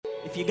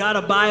If you got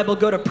a Bible,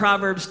 go to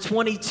Proverbs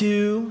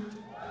 22.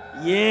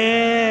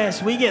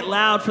 Yes, we get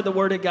loud for the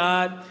Word of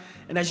God.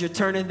 And as you're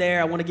turning there,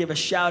 I want to give a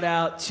shout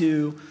out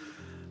to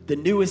the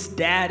newest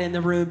dad in the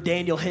room,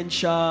 Daniel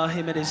Henshaw.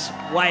 Him and his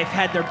wife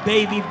had their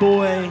baby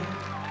boy,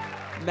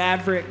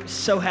 Maverick.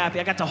 So happy.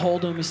 I got to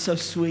hold him. It's so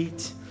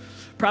sweet.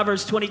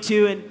 Proverbs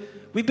 22, and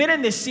we've been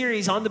in this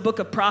series on the book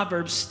of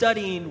Proverbs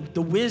studying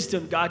the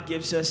wisdom God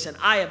gives us, and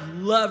I have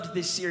loved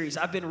this series.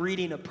 I've been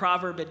reading a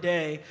proverb a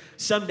day.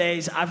 Some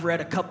days I've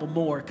read a couple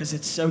more because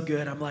it's so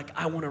good. I'm like,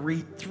 I want to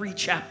read 3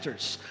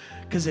 chapters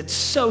because it's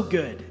so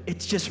good.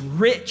 It's just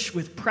rich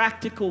with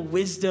practical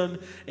wisdom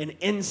and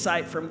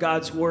insight from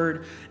God's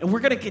word. And we're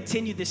going to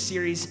continue this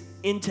series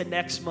into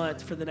next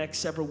month for the next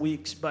several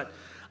weeks. But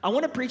I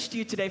want to preach to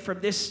you today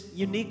from this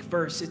unique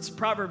verse. It's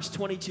Proverbs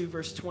 22,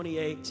 verse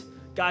 28.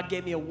 God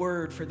gave me a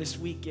word for this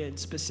weekend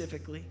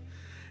specifically.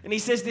 And he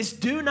says this: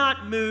 do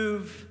not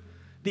move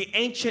the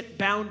ancient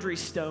boundary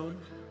stone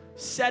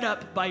set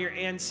up by your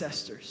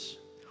ancestors.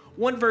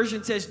 One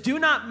version says, do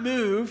not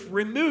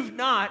remove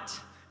not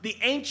the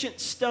ancient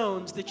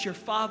stones that your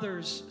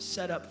fathers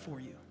set up for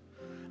you.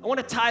 I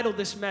want to title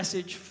this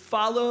message,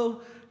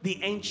 Follow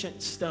the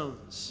Ancient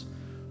Stones.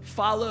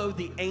 Follow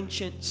the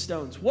ancient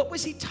stones. What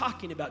was he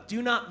talking about?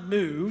 Do not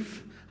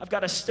move. I've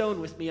got a stone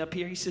with me up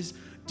here. He says,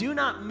 do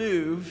not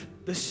move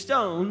the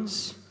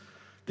stones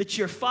that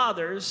your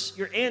fathers,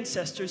 your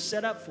ancestors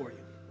set up for you.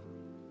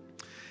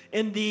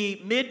 In the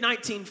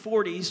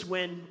mid-1940s,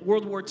 when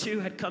World War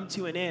II had come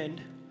to an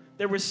end,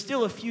 there was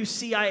still a few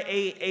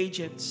CIA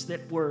agents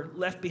that were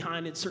left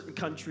behind in certain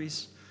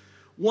countries.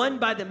 One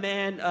by the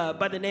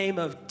name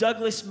of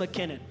Douglas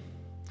McKinnon.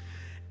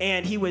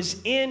 And he was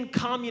in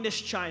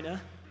communist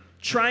China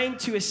trying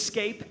to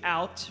escape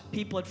out.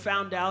 People had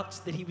found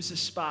out that he was a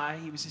spy.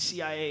 He was a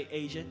CIA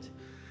agent.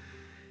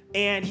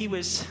 And he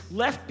was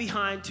left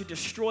behind to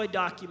destroy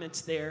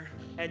documents there.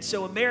 And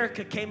so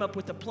America came up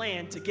with a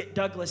plan to get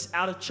Douglas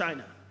out of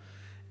China.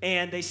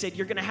 And they said,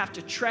 you're going to have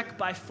to trek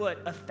by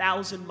foot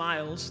 1,000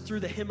 miles through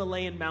the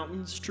Himalayan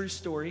mountains. True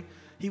story.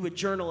 He would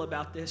journal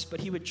about this.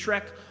 But he would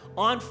trek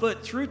on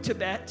foot through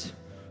Tibet,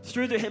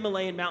 through the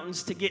Himalayan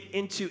mountains to get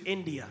into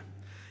India.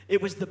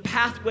 It was the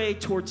pathway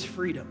towards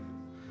freedom.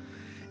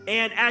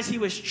 And as he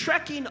was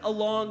trekking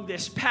along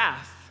this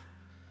path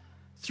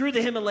through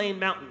the Himalayan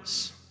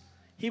mountains,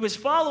 he was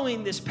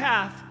following this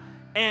path,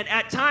 and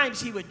at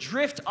times he would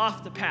drift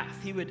off the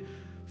path. He would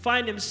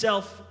find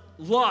himself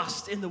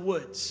lost in the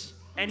woods,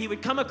 and he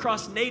would come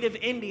across native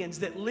Indians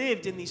that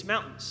lived in these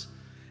mountains.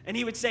 And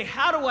he would say,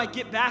 how do I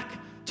get back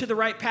to the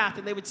right path?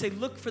 And they would say,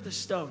 look for the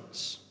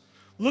stones.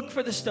 Look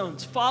for the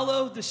stones.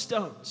 Follow the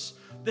stones.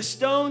 The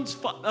stones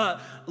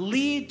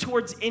lead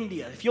towards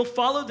India. If you'll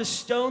follow the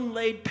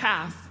stone-laid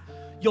path,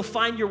 you'll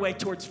find your way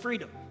towards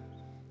freedom.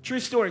 True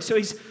story. So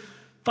he's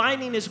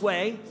finding his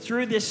way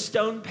through this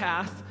stone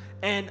path,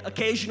 and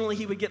occasionally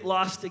he would get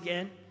lost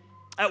again.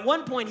 At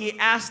one point, he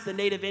asked the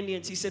native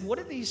Indians, he said, what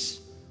are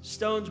these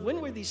stones? When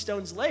were these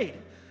stones laid?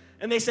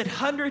 And they said,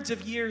 hundreds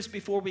of years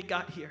before we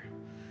got here.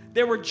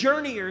 There were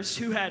journeyers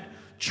who had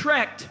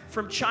trekked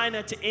from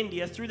China to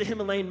India through the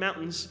Himalayan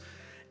mountains,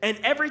 and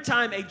every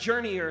time a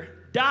journeyer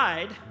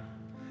died,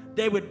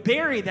 they would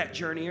bury that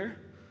journeyer,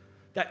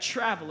 that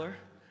traveler,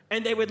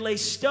 and they would lay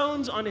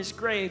stones on his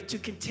grave to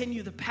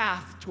continue the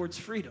path towards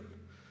freedom.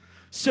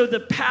 So the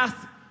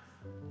path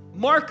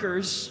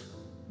markers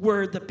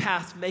were the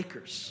path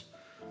makers.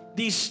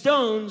 These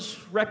stones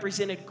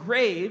represented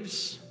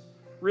graves,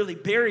 really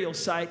burial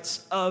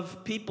sites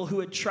of people who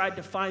had tried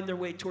to find their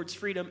way towards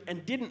freedom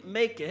and didn't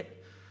make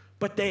it,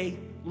 but they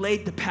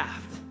laid the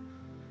path.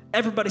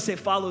 Everybody say,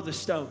 follow the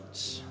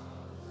stones.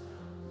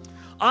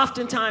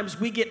 Oftentimes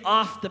we get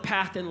off the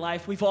path in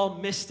life. We've all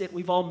missed it.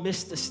 We've all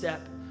missed a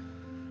step.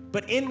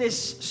 But in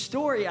this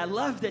story, I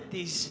love that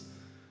these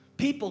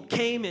people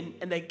came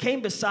and they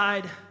came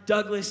beside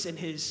Douglas and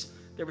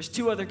there was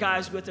 2 other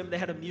guys with him. They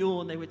had a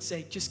mule, and they would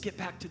say, just get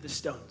back to the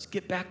stones.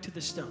 Get back to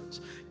the stones.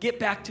 Get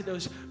back to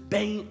those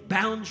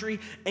boundary,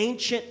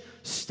 ancient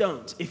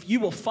stones. If you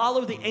will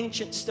follow the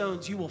ancient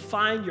stones, you will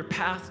find your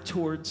path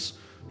towards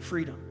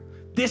freedom.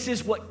 This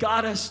is what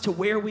got us to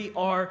where we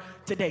are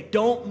today.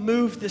 Don't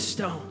move the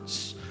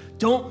stones.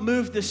 Don't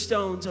move the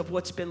stones of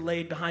what's been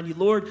laid behind you.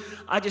 Lord,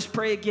 I just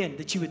pray again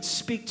that you would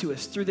speak to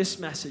us through this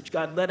message.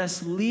 God, let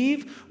us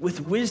leave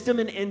with wisdom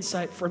and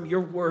insight from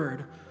your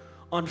word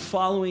on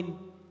following,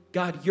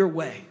 God, your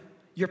way,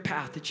 your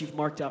path that you've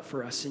marked out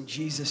for us. In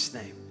Jesus'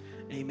 name,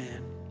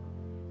 amen.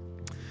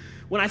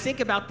 When I think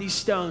about these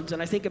stones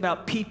and I think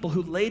about people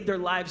who laid their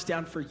lives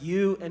down for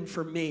you and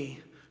for me,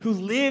 who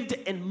lived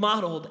and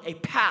modeled a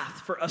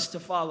path for us to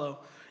follow,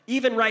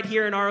 even right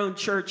here in our own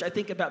church, I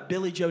think about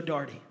Billy Joe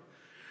Daugherty.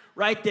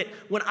 Right, that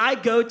when I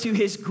go to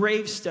his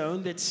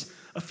gravestone that's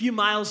a few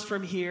miles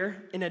from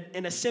here in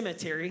a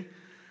cemetery,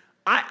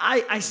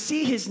 I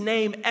see his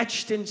name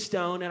etched in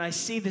stone, and I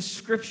see the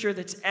scripture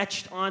that's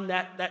etched on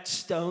that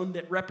stone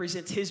that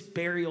represents his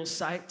burial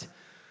site.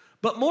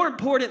 But more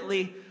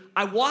importantly,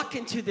 I walk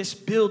into this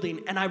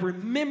building and I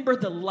remember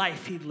the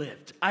life he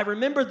lived. I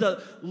remember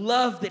the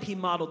love that he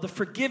modeled, the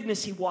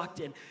forgiveness he walked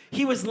in.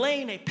 He was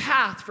laying a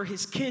path for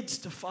his kids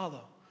to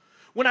follow.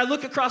 When I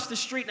look across the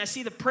street and I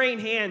see the praying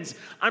hands,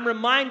 I'm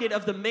reminded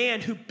of the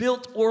man who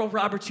built Oral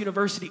Roberts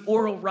University,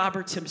 Oral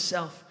Roberts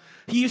himself.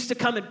 He used to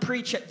come and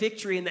preach at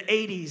Victory in the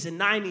 80s and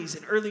 90s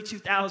and early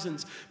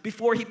 2000s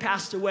before he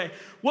passed away.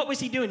 What was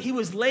he doing? He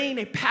was laying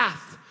a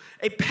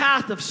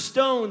path of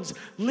stones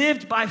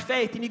lived by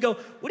faith. And you go,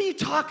 what are you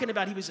talking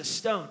about? He was a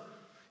stone.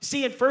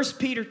 See, in 1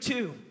 Peter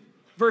 2,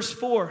 verse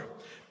 4,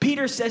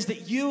 Peter says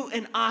that you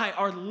and I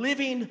are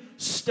living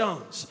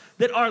stones,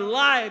 that our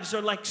lives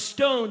are like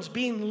stones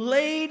being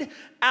laid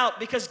out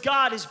because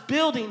God is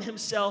building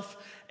himself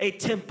a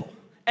temple.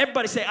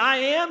 Everybody say, I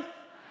am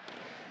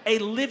a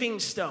living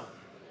stone.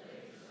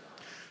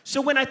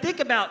 So when I think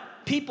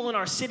about people in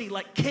our city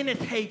like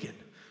Kenneth Hagin,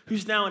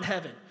 who's now in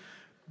heaven,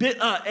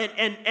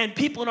 and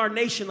people in our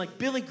nation like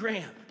Billy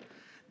Graham,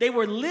 they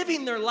were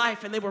living their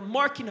life and they were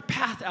marking a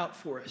path out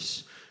for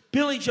us.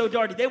 Billy Joe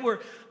Daugherty, they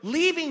were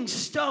leaving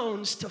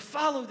stones to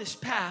follow this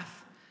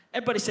path.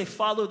 Everybody say,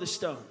 follow the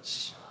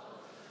stones.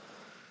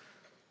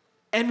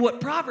 And what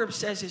Proverbs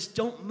says is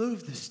don't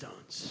move the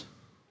stones.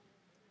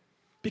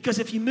 Because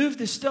if you move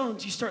the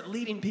stones, you start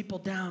leading people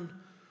down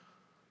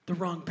the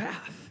wrong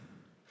path.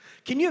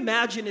 Can you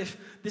imagine if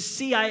the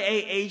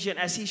CIA agent,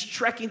 as he's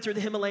trekking through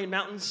the Himalayan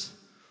mountains,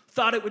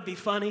 thought it would be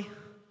funny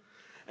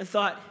and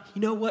thought,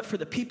 you know what, for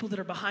the people that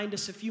are behind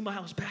us a few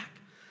miles back,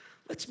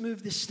 let's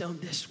move this stone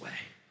this way.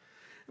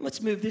 And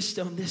let's move this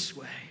stone this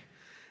way.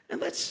 And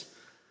let's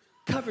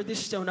cover this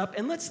stone up.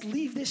 And let's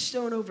leave this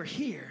stone over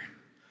here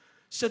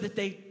so that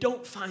they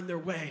don't find their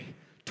way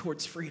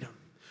towards freedom.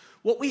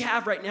 What we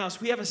have right now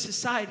is we have a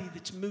society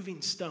that's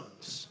moving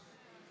stones.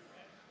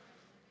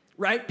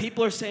 Right?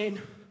 People are saying,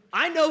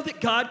 I know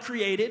that God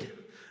created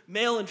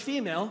male and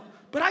female,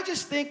 but I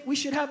just think we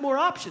should have more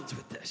options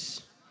with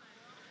this.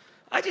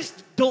 I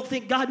just don't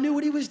think God knew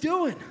what he was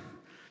doing.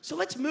 So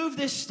let's move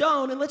this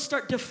stone and let's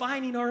start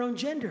defining our own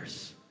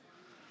genders.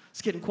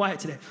 It's getting quiet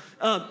today.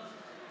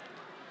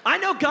 I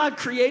know God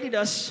created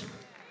us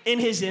in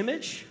his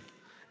image,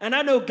 and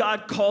I know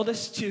God called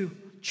us to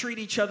treat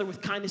each other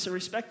with kindness and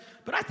respect,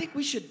 but I think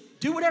we should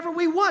do whatever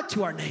we want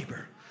to our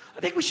neighbor. I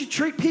think we should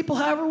treat people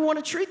however we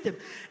want to treat them.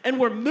 And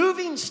we're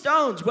moving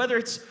stones, whether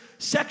it's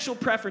sexual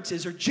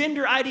preferences or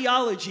gender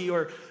ideology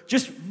or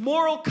just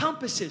moral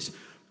compasses.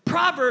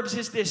 Proverbs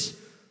is this,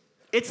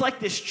 it's like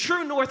this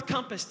true north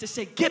compass to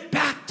say, get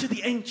back to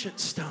the ancient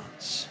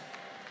stones.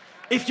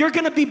 If you're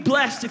going to be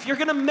blessed, if you're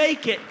going to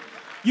make it,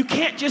 you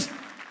can't just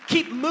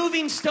keep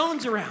moving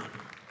stones around.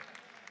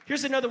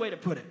 Here's another way to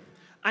put it.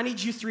 I need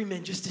you three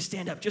men just to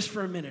stand up just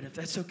for a minute, if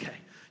that's okay.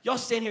 Y'all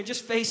stand here,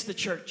 just face the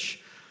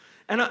church.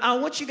 And I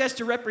want you guys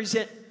to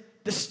represent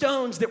the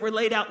stones that were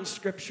laid out in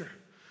Scripture.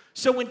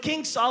 So when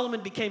King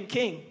Solomon became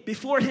king,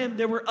 before him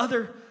there were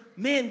other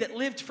men that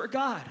lived for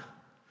God.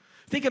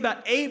 Think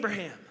about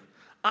Abraham,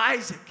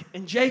 Isaac,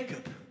 and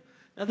Jacob.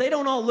 Now they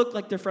don't all look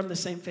like they're from the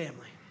same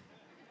family.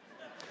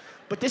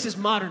 But this is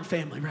modern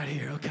family right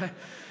here, okay?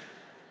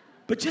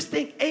 But just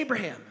think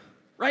Abraham,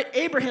 right?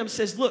 Abraham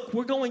says, look,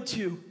 we're going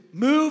to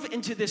move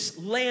into this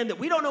land that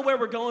we don't know where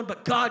we're going,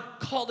 but God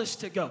called us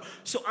to go.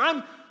 So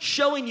I'm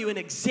showing you an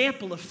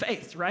example of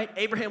faith, right?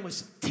 Abraham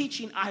was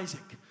teaching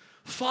Isaac,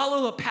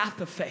 follow a path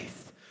of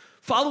faith.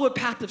 Follow a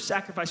path of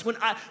sacrifice.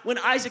 When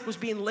Isaac was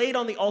being laid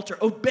on the altar,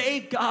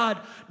 obey God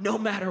no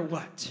matter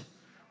what.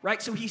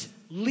 Right? So he's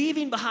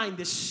leaving behind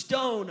this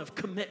stone of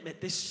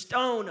commitment, this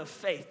stone of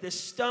faith, this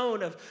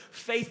stone of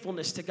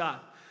faithfulness to God.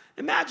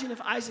 Imagine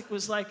if Isaac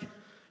was like,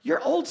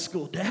 you're old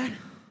school, Dad.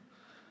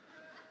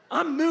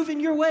 I'm moving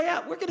your way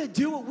out. We're going to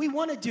do what we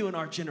want to do in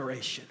our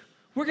generation.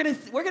 We're going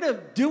to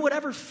do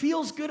whatever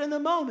feels good in the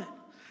moment.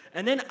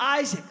 And then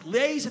Isaac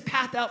lays a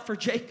path out for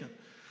Jacob.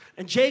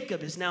 And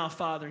Jacob is now a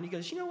father. And he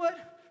goes, you know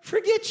what?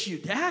 Forget you,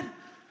 Dad.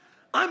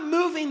 I'm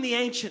moving the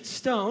ancient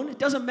stone. It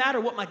doesn't matter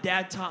what my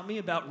dad taught me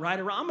about right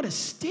or wrong. I'm going to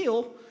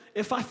steal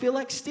if I feel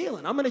like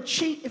stealing. I'm going to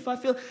cheat if I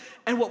feel.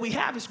 And what we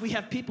have is we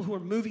have people who are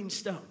moving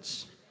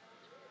stones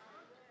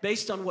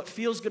based on what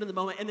feels good in the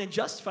moment and then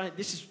justifying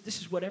this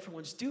is what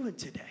everyone's doing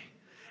today.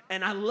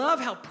 And I love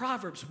how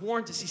Proverbs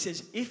warns us. He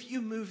says, if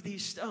you move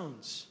these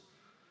stones,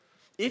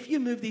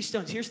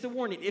 here's the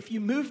warning. If you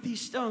move these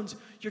stones,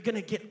 you're going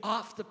to get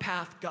off the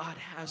path God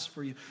has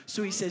for you.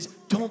 So he says,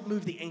 don't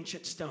move the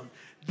ancient stone.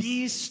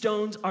 These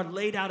stones are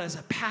laid out as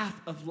a path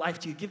of life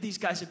to you. Give these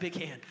guys a big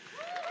hand.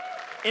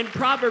 In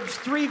Proverbs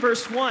 3,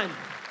 verse 1,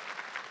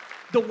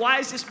 the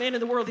wisest man in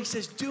the world, he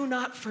says, do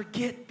not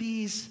forget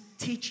these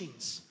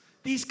teachings,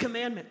 these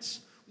commandments.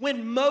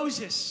 When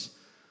Moses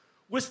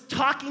was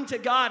talking to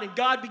God and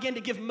God began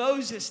to give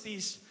Moses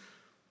these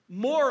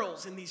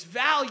morals and these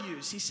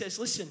values, he says,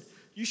 listen,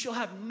 you shall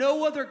have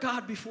no other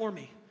God before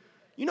me.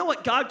 You know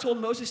what God told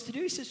Moses to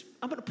do? He says,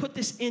 I'm going to put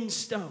this in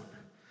stone.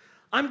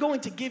 I'm going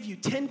to give you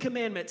 10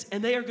 commandments,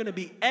 and they are going to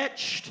be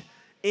etched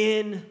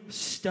in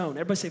stone.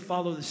 Everybody say,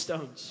 follow the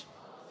stones.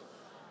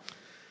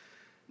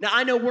 Now,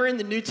 I know we're in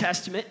the New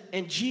Testament,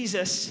 and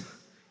Jesus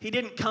He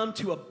didn't come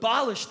to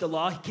abolish the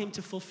law. He came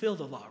to fulfill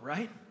the law,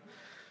 right?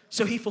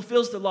 So he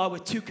fulfills the law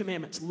with 2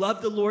 commandments.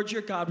 Love the Lord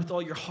your God with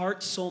all your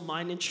heart, soul,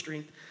 mind, and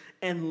strength,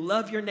 and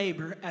love your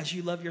neighbor as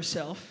you love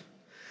yourself.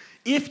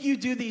 If you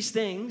do these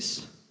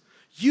things,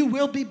 you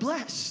will be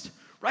blessed,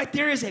 right?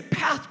 There is a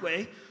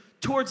pathway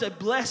towards a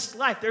blessed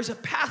life. There's a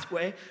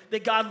pathway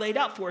that God laid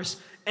out for us,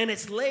 and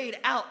it's laid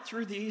out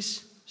through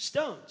these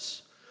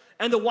stones.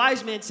 And the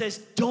wise man says,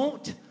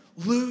 don't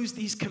lose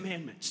these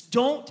commandments.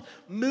 Don't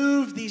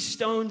move these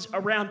stones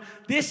around.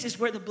 This is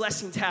where the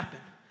blessings happen.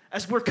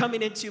 As we're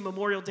coming into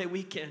Memorial Day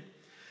weekend,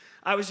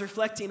 I was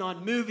reflecting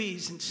on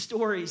movies and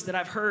stories that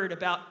I've heard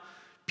about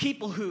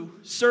people who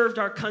served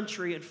our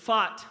country and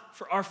fought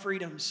for our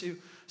freedoms, who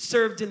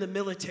served in the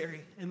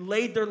military and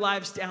laid their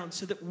lives down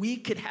so that we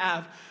could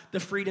have the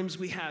freedoms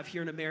we have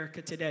here in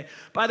America today.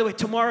 By the way,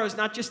 tomorrow is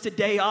not just a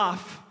day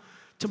off.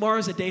 Tomorrow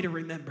is a day to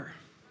remember.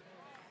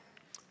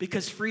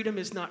 Because freedom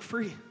is not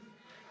free.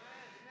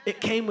 It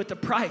came with a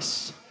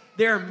price.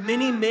 There are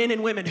many men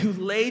and women who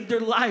laid their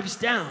lives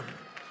down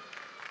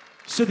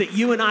so that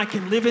you and I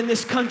can live in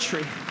this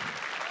country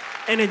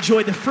and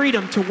enjoy the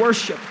freedom to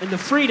worship and the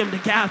freedom to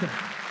gather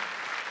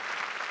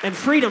and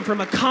freedom from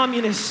a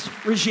communist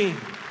regime.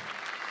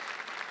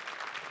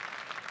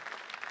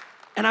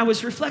 And I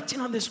was reflecting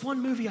on this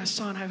one movie I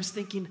saw, and I was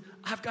thinking,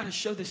 I've got to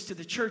show this to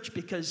the church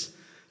because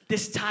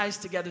this ties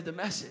together the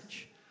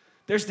message.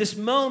 There's this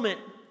moment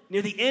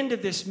near the end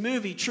of this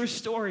movie, true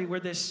story, where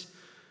this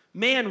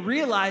man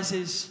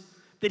realizes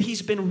that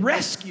he's been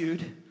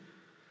rescued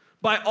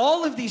by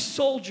all of these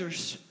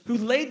soldiers who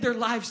laid their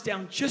lives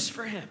down just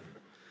for him.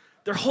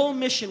 Their whole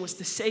mission was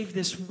to save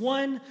this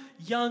one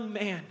young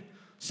man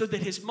so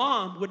that his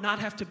mom would not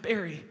have to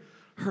bury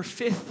her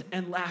 5th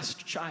and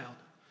last child.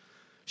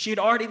 She had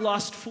already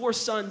lost 4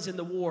 sons in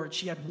the war, and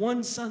she had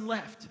 1 son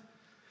left.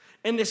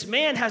 And this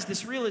man has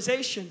this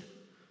realization,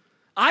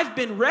 I've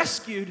been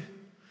rescued,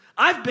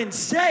 I've been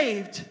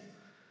saved,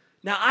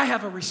 now I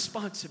have a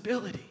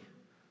responsibility.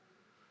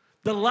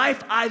 The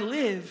life I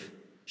live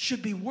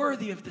should be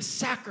worthy of the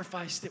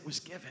sacrifice that was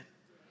given.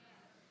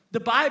 The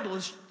Bible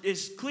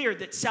is clear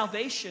that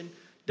salvation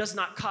does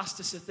not cost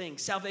us a thing.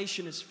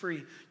 Salvation is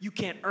free. You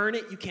can't earn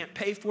it. You can't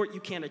pay for it.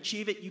 You can't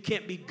achieve it. You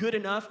can't be good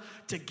enough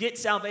to get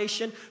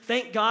salvation.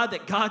 Thank God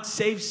that God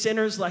saves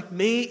sinners like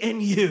me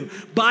and you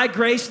by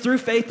grace through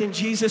faith in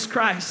Jesus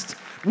Christ.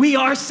 We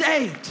are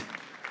saved.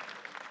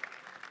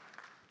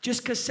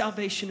 Just because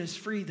salvation is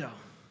free, though,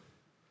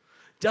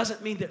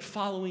 doesn't mean that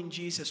following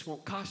Jesus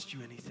won't cost you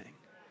anything.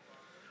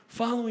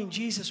 Following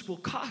Jesus will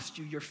cost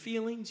you your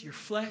feelings, your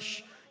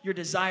flesh, your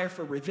desire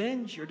for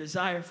revenge, your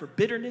desire for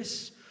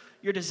bitterness,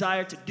 your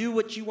desire to do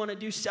what you want to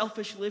do,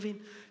 selfish living.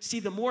 See,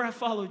 the more I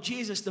follow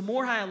Jesus, the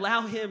more I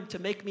allow him to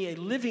make me a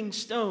living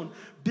stone,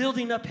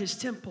 building up his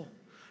temple.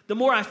 The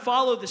more I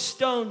follow the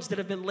stones that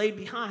have been laid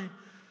behind,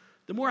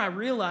 the more I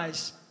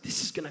realize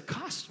this is going to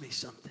cost me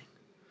something.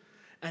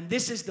 And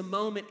this is the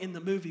moment in the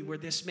movie where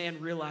this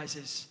man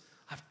realizes,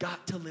 I've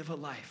got to live a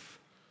life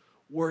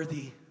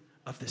worthy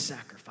of the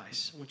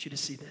sacrifice. I want you to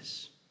see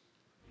this.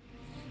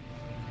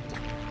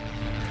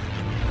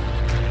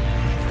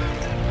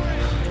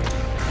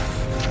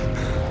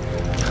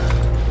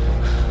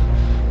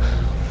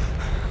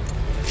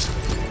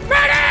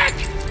 Medic!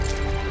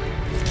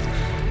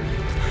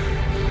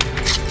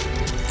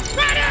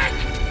 Medic!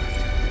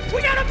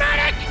 We got a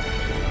medic!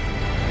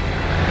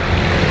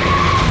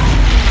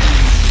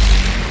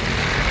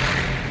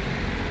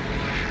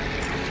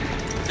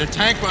 They're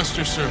tank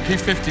busters, sir.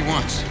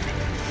 P.51s.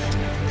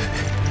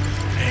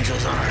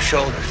 Angels on our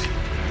shoulders.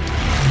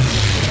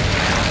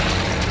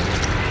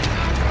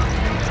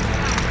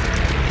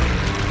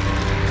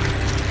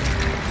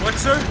 What,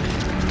 sir?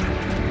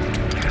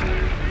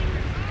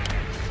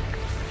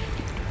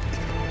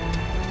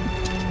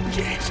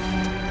 James.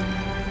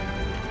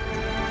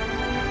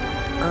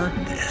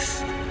 Earn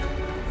this.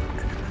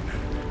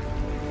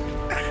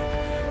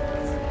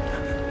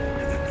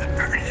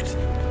 Earn it.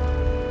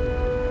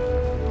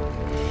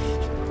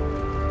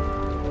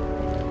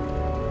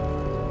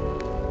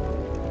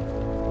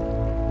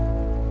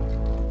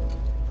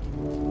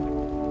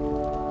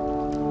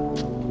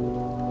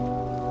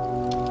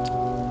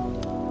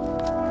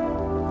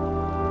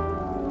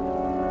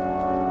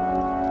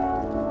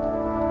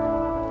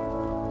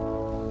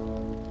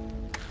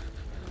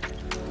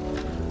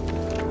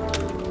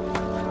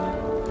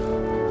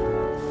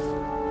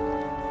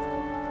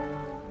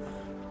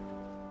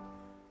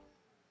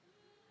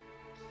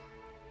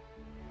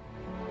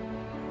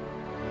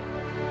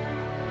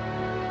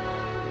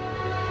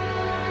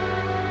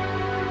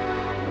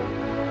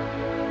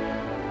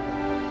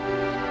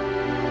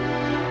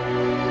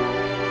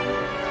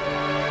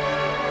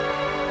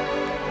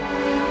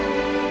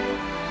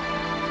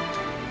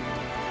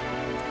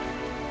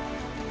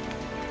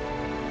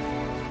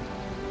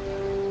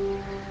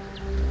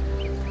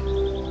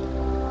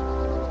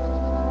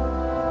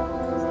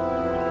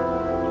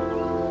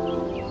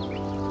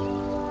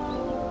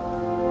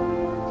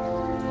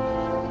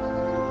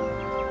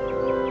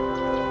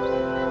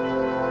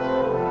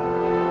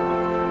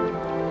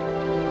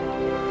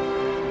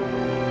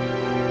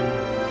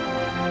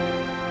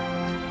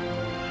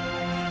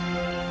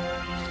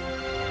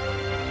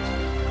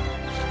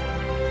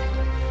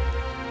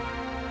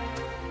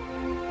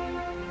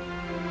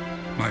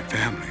 My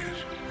family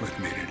is with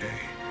me today.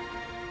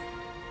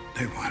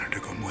 They wanted to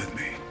come with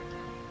me.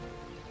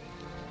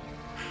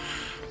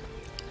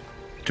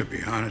 To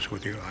be honest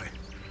with you,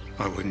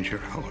 I wasn't sure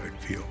how I'd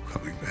feel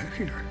coming back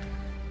here.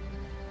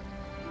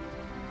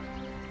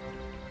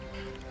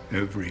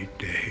 Every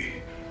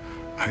day,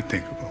 I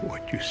think about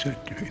what you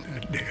said to me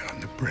that day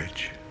on the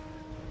bridge.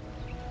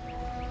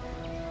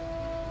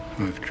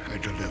 I've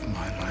tried to live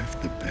my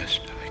life the best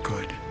I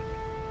could.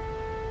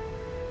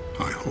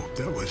 I hope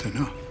that was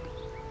enough.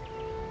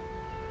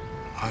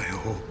 I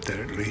hope that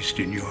at least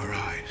in your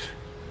eyes,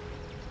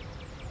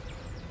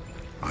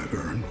 I've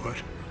earned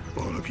what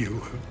all of you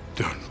have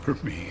done for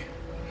me.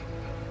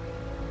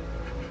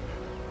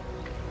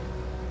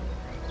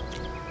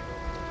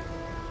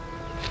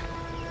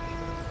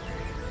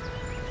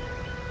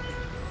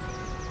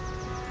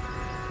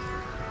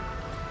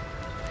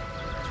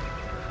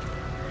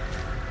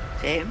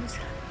 James.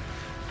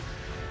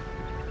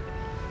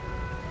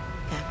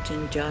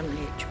 Captain John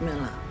H.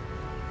 Miller.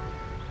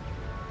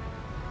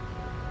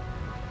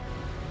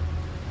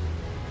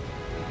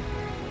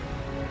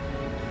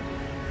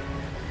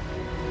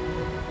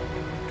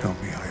 Tell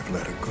me I've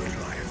led a good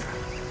life.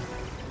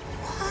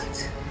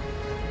 What?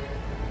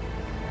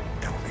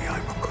 Tell me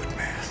I'm a good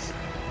man.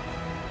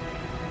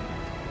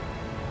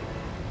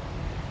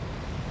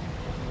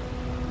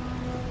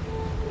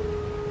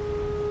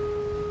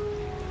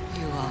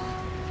 You are.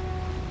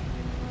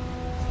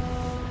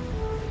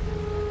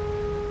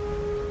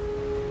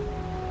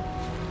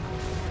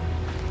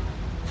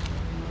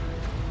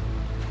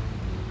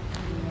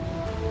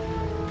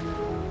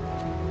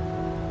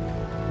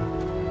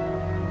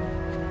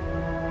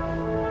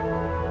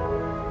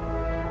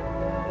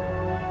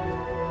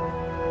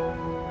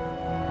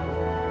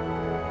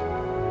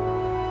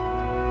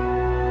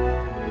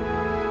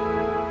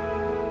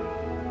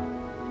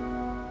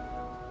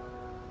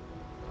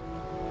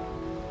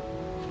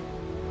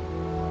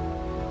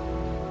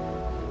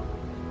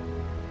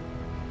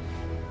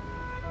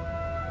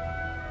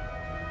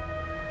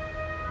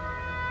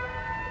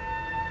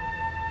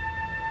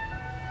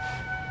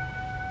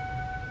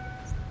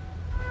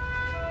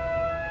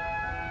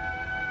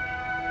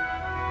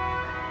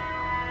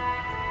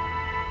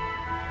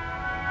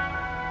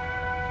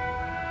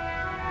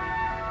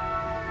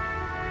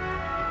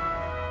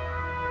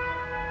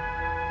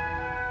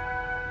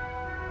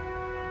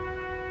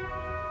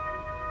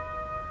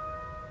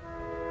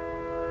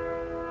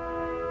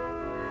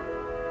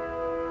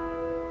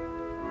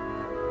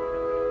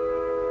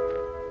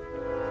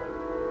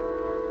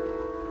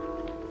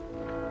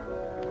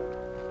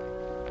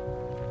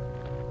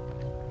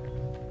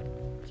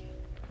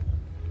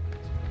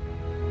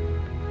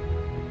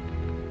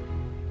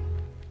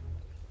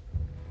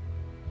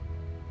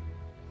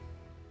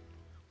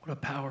 What a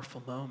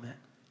powerful moment.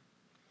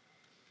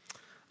 I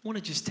want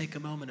to just take a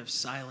moment of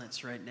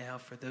silence right now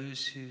for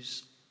those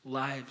whose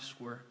lives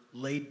were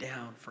laid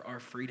down for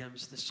our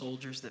freedoms, the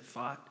soldiers that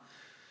fought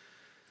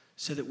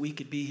so that we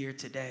could be here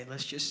today.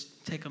 Let's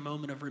just take a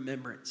moment of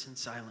remembrance and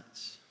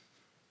silence.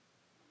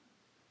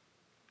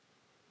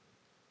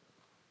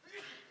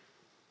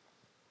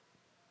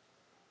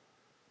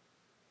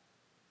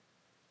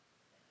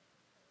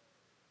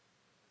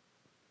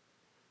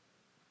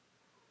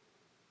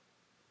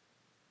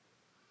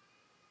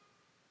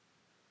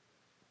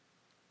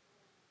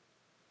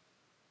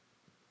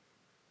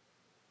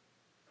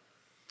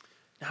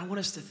 Now, I want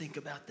us to think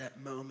about that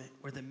moment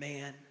where the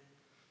man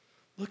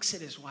looks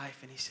at his wife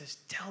and he says,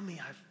 tell me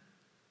I've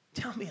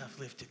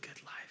lived a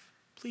good life.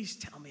 Please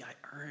tell me I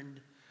earned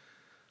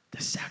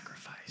the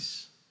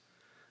sacrifice.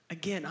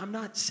 Again, I'm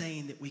not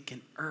saying that we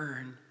could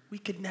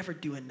never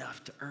do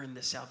enough to earn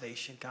the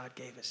salvation God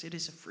gave us. It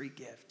is a free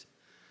gift.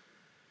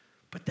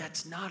 But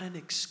that's not an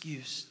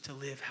excuse to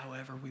live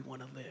however we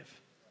want to live.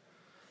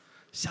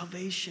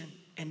 Salvation,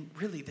 and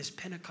really this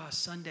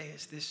Pentecost Sunday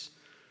is this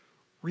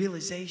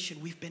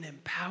realization we've been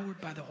empowered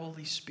by the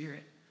Holy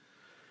Spirit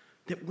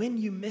that when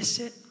you miss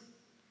it,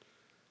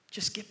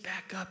 just get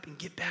back up and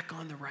get back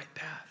on the right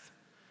path.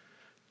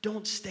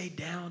 Don't stay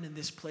down in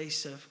this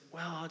place of,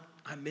 well,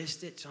 I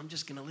missed it, so I'm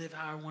just going to live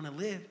how I want to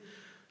live.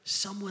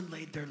 Someone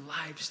laid their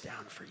lives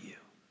down for you.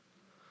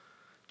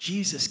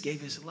 Jesus gave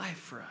his life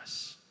for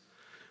us.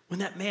 When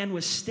that man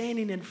was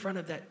standing in front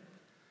of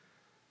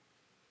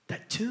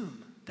that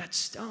tomb, that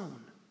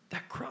stone,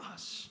 that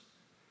cross,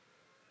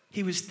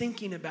 he was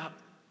thinking about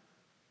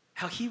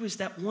how he was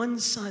that one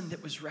son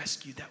that was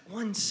rescued, that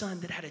one son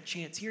that had a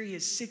chance. Here he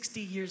is 60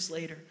 years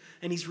later,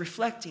 and he's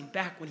reflecting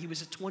back when he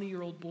was a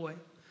 20-year-old boy.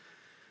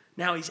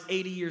 Now he's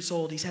 80 years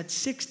old. He's had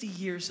 60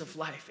 years of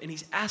life, and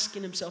he's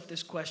asking himself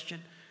this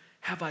question: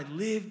 have I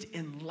lived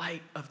in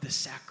light of the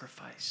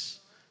sacrifice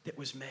that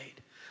was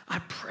made? I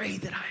pray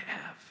that I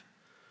have.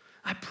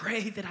 I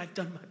pray that I've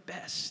done my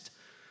best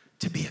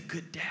to be a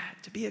good dad,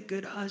 to be a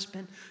good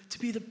husband, to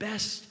be the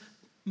best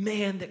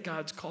man that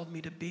God's called me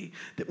to be.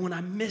 That when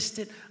I missed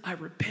it, I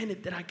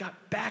repented, that I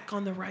got back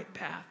on the right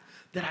path,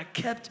 that I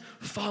kept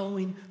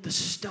following the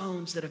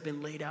stones that have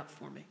been laid out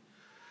for me.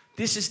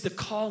 This is the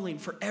calling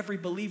for every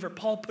believer.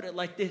 Paul put it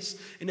like this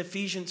in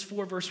Ephesians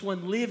 4 verse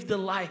 1. Live the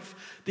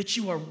life that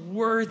you are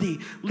worthy.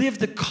 Live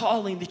the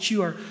calling that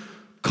you are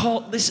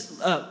called.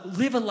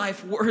 Live a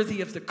life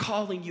worthy of the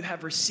calling you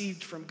have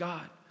received from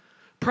God.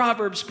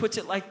 Proverbs puts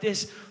it like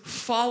this.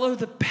 Follow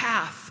the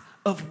path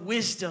of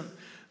wisdom.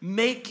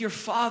 Make your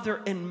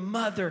father and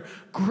mother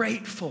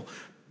grateful.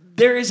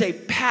 There is a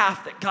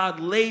path that God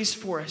lays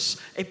for us.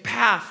 A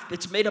path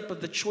that's made up of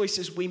the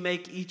choices we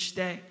make each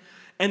day.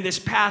 And this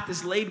path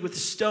is laid with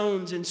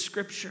stones in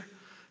Scripture.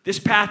 This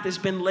path has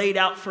been laid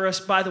out for us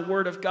by the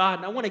Word of God.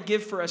 And I want to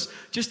give for us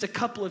just a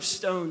couple of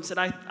stones that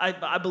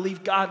I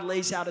believe God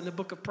lays out in the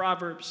book of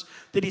Proverbs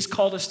that He's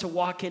called us to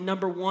walk in.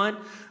 Number one,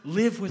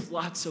 live with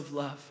lots of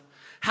love.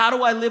 How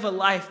do I live a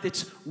life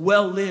that's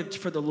well lived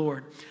for the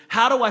Lord?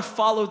 How do I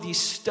follow these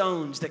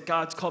stones that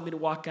God's called me to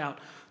walk out?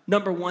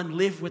 Number one,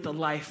 live with a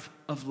life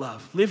of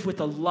love. Live with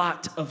a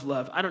lot of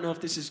love. I don't know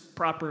if this is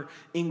proper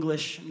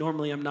English.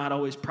 Normally I'm not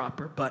always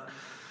proper, but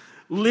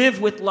live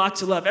with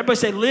lots of love. Everybody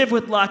say, live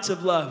with lots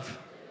of love.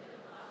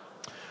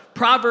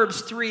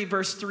 Proverbs 3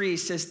 verse 3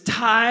 says,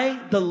 tie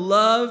the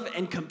love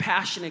and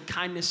compassion and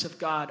kindness of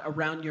God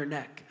around your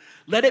neck.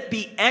 Let it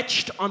be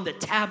etched on the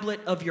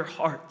tablet of your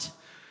heart.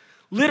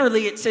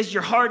 Literally, it says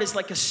your heart is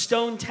like a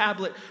stone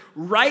tablet.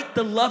 Write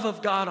the love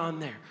of God on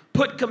there.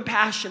 Put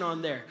compassion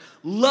on there.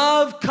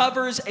 Love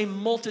covers a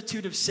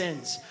multitude of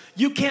sins.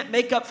 You can't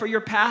make up for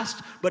your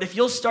past, but if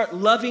you'll start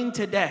loving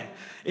today,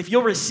 if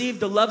you'll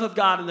receive the love of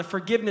God and the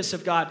forgiveness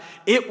of God,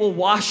 it will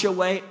wash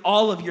away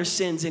all of your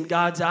sins in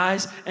God's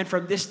eyes. And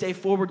from this day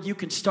forward, you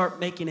can start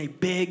making a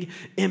big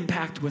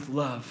impact with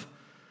love.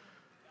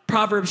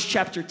 Proverbs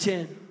chapter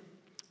 10,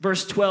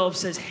 verse 12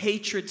 says,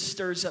 hatred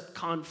stirs up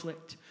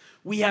conflict.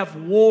 We have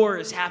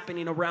wars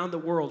happening around the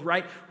world,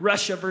 right?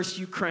 Russia versus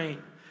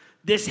Ukraine.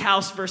 This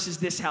house versus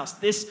this house.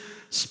 This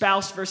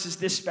spouse versus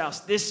this spouse.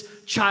 This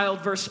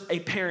child versus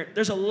a parent.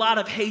 There's a lot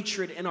of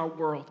hatred in our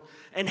world.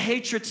 And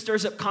hatred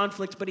stirs up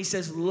conflict, but he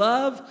says,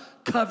 love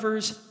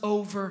covers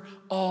over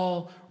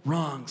all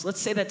wrongs.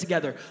 Let's say that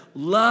together.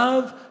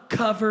 Love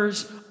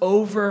covers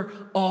over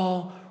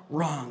all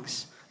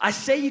wrongs. I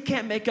say you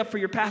can't make up for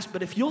your past,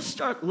 but if you'll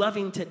start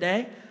loving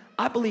today,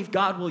 I believe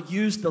God will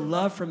use the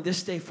love from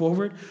this day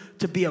forward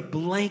to be a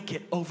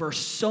blanket over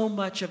so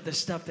much of the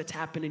stuff that's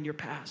happened in your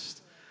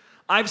past.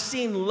 I've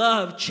seen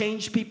love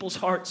change people's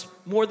hearts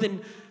more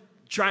than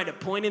trying to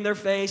point in their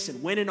face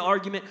and win an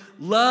argument.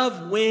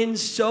 Love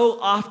wins so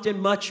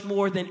often much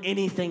more than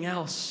anything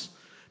else.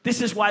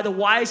 This is why the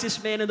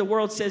wisest man in the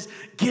world says,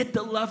 get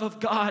the love of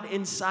God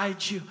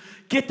inside you.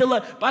 Get the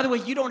love. By the way,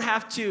 you don't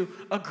have to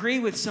agree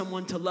with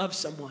someone to love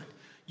someone.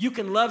 You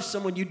can love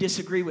someone you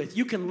disagree with.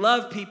 You can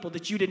love people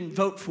that you didn't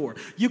vote for.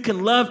 You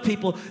can love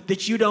people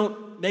that you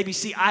don't maybe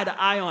see eye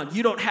to eye on.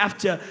 You don't have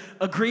to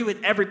agree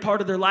with every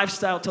part of their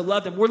lifestyle to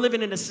love them. We're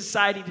living in a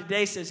society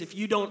today that says if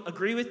you don't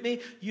agree with me,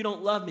 you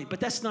don't love me. But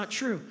that's not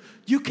true.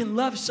 You can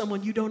love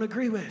someone you don't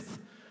agree with.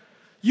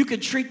 You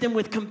can treat them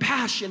with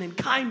compassion and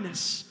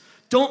kindness.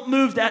 Don't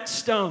move that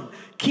stone.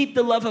 Keep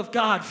the love of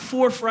God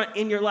forefront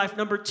in your life.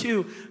 Number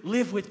two,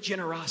 live with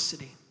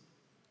generosity.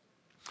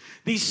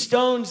 These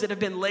stones that have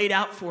been laid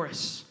out for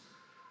us,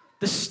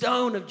 the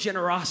stone of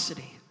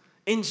generosity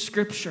in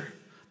Scripture,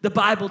 the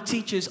Bible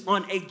teaches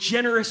on a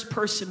generous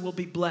person will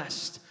be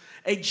blessed.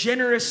 A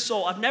generous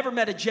soul. I've never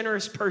met a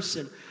generous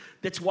person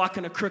that's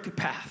walking a crooked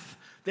path,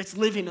 that's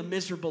living a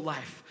miserable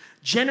life.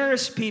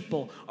 Generous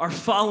people are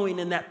following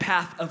in that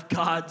path of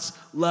God's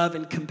love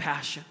and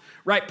compassion.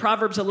 Right?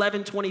 Proverbs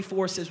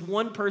 11:24 says,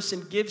 one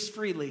person gives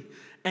freely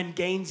and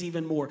gains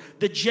even more.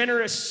 The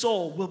generous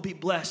soul will be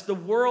blessed. The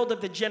world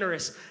of the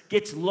generous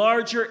gets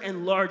larger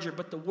and larger,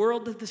 but the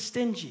world of the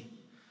stingy,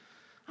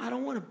 I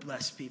don't want to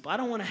bless people. I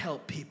don't want to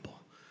help people,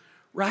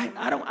 right?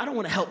 I don't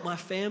want to help my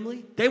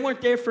family. They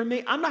weren't there for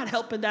me. I'm not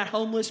helping that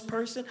homeless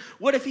person.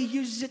 What if he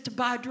uses it to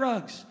buy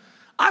drugs?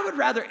 I would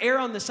rather err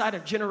on the side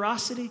of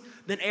generosity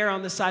than err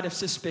on the side of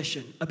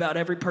suspicion about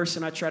every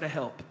person I try to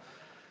help.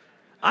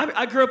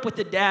 I grew up with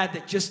a dad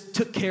that just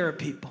took care of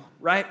people.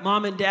 Right?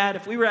 Mom and dad,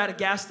 if we were at a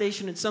gas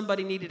station and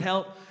somebody needed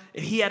help,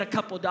 if he had a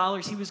couple of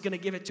dollars, he was going to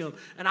give it to him.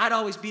 And I'd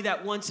always be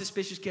that one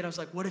suspicious kid. I was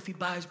like, what if he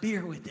buys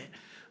beer with it?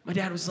 My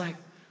dad was like,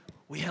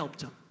 we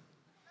helped him.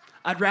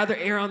 I'd rather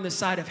err on the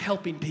side of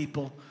helping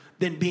people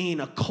than being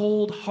a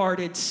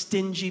cold-hearted,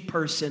 stingy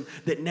person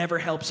that never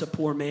helps a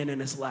poor man in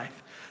his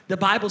life. The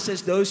Bible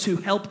says those who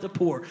help the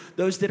poor,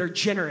 those that are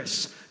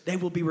generous, they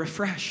will be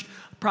refreshed.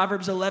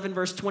 Proverbs 11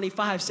 verse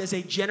 25 says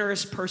a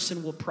generous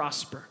person will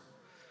prosper.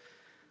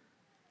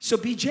 So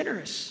be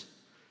generous.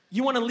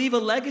 You want to leave a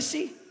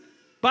legacy?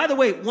 By the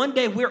way, one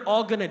day we're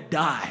all going to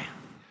die.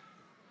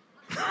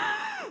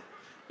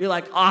 You're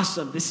like,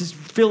 awesome. This is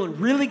feeling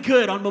really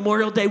good on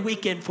Memorial Day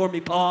weekend for me,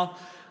 Paul.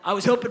 I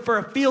was hoping for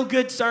a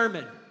feel-good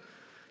sermon.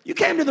 You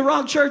came to the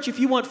wrong church if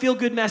you want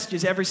feel-good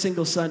messages every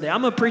single Sunday.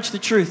 I'm going to preach the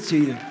truth to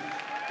you.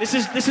 This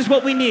is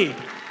what we need.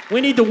 We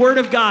need the Word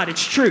of God.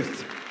 It's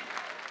truth.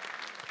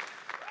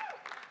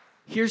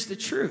 Here's the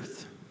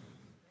truth.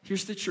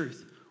 Here's the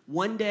truth.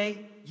 One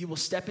day, you will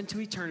step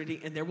into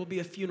eternity and there will be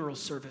a funeral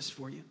service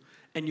for you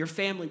and your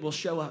family will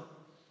show up.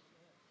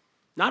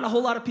 Not a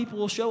whole lot of people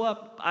will show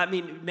up. I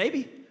mean,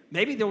 maybe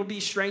there will be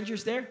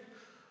strangers there,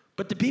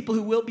 but the people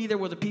who will be there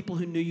were the people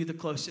who knew you the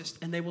closest,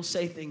 and they will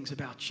say things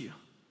about you.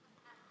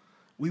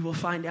 We will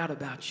find out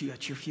about you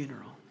at your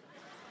funeral.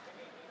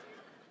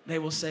 They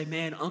will say,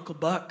 man, Uncle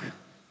Buck,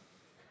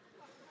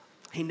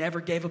 he never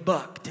gave a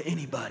buck to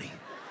anybody.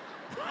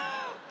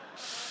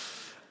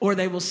 Or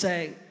they will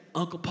say,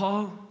 Uncle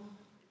Paul,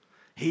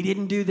 he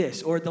didn't do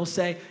this. Or they'll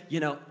say,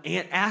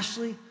 Aunt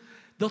Ashley,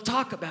 they'll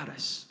talk about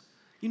us.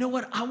 You know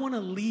what? I want to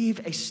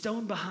leave a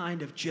stone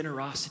behind of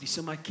generosity.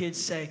 So my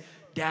kids say,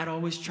 Dad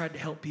always tried to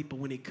help people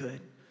when he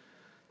could.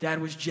 Dad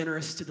was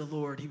generous to the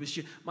Lord.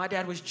 My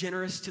dad was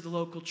generous to the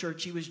local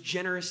church. He was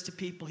generous to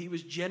people. He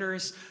was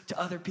generous to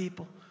other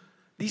people.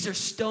 These are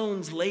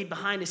stones laid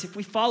behind us. If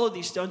we follow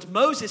these stones,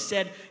 Moses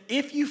said,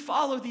 if you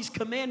follow these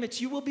commandments,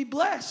 you will be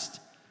blessed.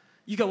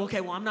 You go, okay,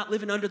 well, I'm not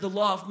living under the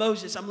law of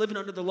Moses. I'm living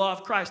under the law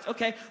of Christ.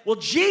 Okay, well,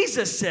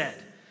 Jesus said,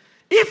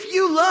 if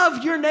you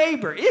love your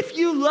neighbor, if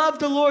you love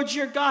the Lord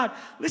your God,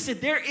 listen,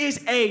 there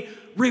is a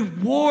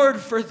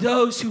reward for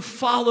those who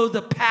follow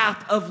the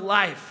path of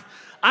life.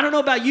 I don't know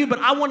about you, but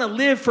I want to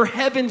live for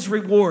heaven's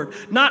reward,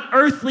 not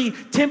earthly,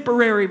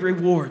 temporary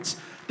rewards.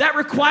 That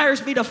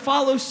requires me to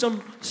follow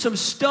some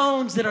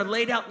stones that are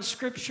laid out in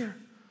Scripture.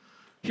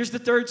 Here's the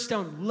third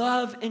stone.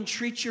 Love and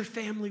treat your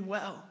family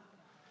well.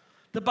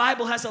 The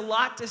Bible has a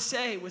lot to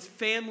say with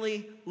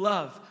family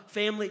love,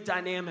 family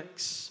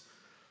dynamics.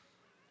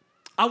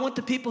 I want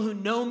the people who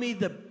know me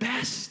the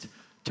best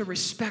to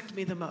respect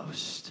me the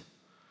most.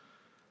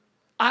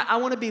 I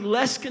want to be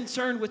less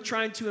concerned with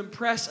trying to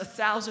impress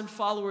 1,000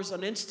 followers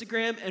on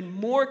Instagram and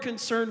more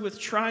concerned with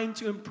trying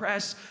to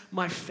impress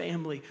my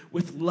family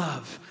with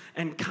love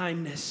and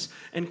kindness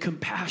and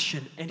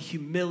compassion and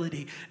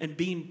humility and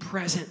being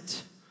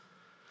present.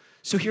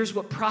 So here's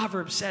what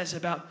Proverbs says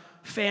about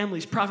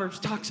families. Proverbs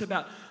talks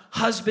about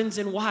husbands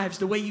and wives,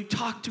 the way you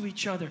talk to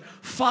each other,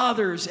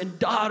 fathers and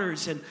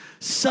daughters and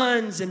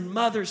sons and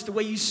mothers, the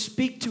way you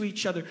speak to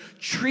each other.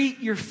 Treat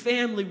your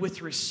family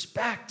with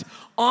respect.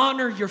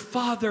 Honor your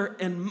father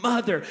and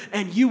mother,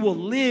 and you will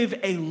live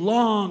a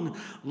long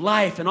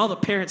life. And all the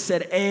parents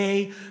said,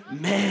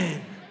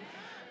 amen.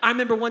 I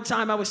remember one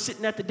time I was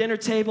sitting at the dinner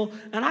table,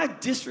 and I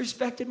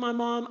disrespected my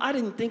mom. I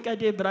didn't think I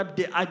did, but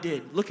I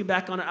did. Looking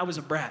back on it, I was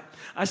a brat.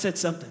 I said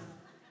something.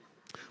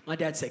 My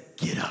dad said,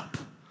 get up.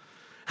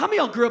 How many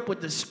of y'all grew up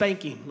with the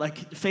spanking,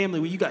 like family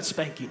where you got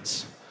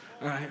spankings?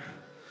 All right.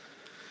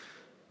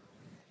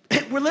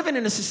 We're living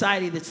in a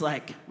society that's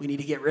like, we need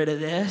to get rid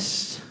of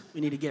this. We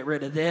need to get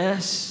rid of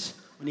this.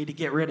 We need to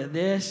get rid of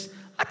this.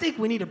 I think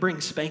we need to bring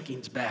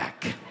spankings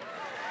back.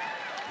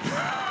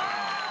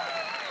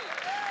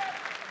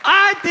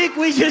 I think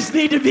we just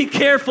need to be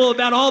careful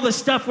about all the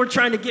stuff we're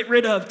trying to get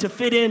rid of to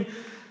fit in.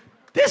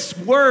 This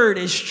word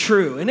is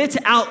true, and it's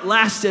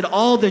outlasted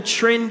all the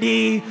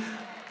trendy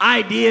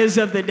ideas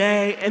of the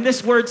day. And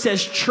this word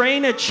says,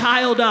 train a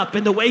child up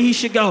in the way he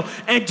should go,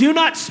 and do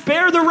not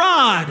spare the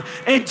rod,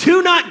 and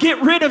do not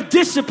get rid of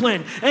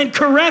discipline and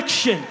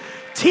correction.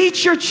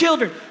 Teach your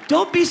children.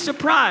 Don't be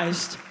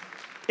surprised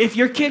if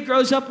your kid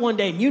grows up one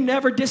day and you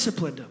never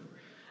disciplined him,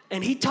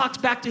 and he talks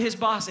back to his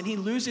boss and he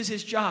loses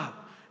his job.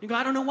 You go,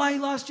 I don't know why he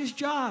lost his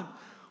job.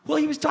 Well,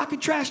 he was talking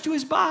trash to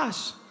his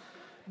boss.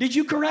 Did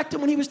you correct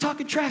him when he was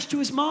talking trash to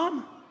his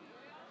mom?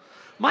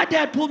 My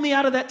dad pulled me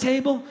out of that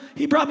table.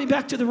 He brought me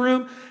back to the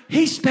room.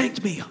 He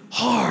spanked me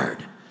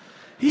hard.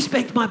 He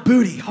spanked my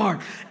booty hard.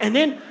 And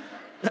then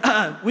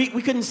we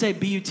couldn't say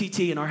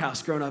B-U-T-T in our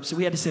house growing up, so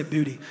we had to say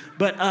booty.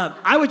 But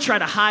I would try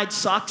to hide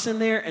socks in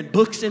there and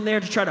books in there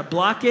to try to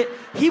block it.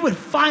 He would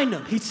find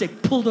them. He'd say,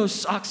 pull those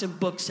socks and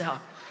books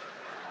out.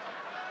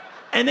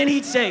 And then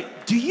he'd say,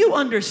 do you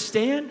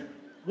understand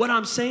what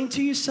I'm saying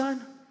to you,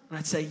 son? And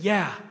I'd say,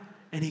 yeah.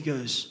 And he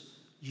goes,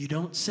 you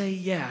don't say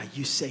yeah,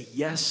 you say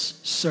yes,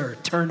 sir.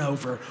 Turn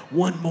over,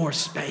 one more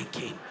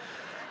spanking.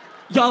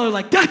 Y'all are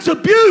like, that's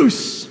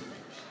abuse.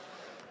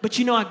 But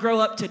you know, I grow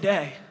up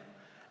today,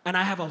 and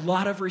I have a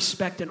lot of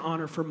respect and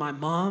honor for my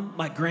mom,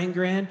 my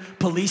grand,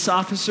 police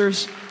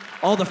officers,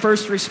 all the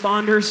first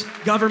responders,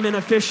 government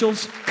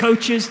officials,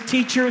 coaches,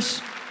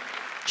 teachers,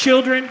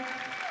 children.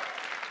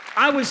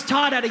 I was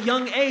taught at a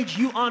young age,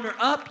 you honor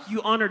up,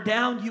 you honor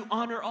down, you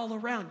honor all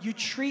around. You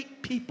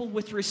treat people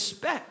with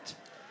respect.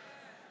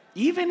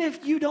 Even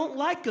if you don't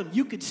like them,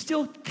 you could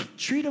still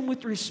treat them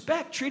with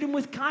respect, treat them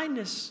with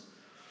kindness.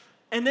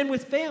 And then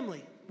with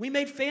family, we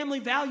made family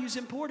values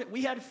important.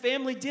 We had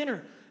family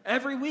dinner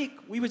every week.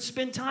 We would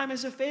spend time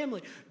as a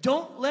family.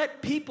 Don't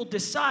let people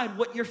decide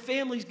what your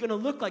family's going to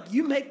look like.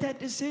 You make that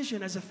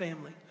decision as a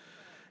family.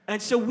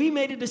 And so we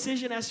made a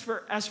decision as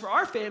for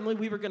our family,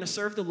 we were going to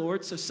serve the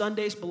Lord. So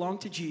Sundays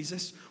belonged to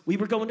Jesus. We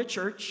were going to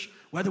church,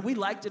 whether we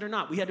liked it or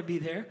not. We had to be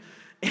there.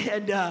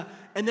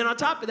 And then on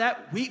top of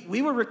that,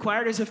 we were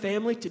required as a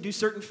family to do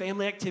certain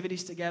family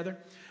activities together.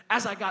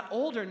 As I got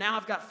older, now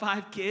I've got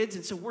 5 kids,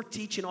 and so we're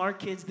teaching our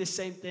kids this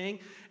same thing.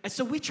 And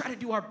so we try to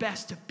do our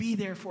best to be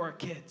there for our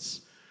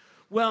kids.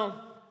 Well,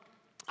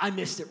 I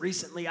missed it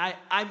recently.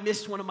 I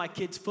missed one of my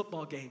kids'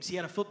 football games. He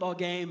had a football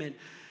game,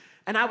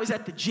 and I was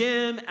at the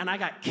gym, and I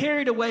got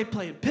carried away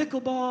playing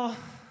pickleball.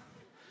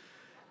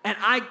 And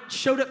I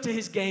showed up to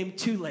his game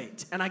too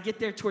late. And I get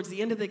there towards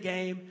the end of the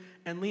game,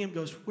 and Liam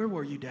goes, "Where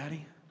were you,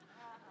 Daddy?"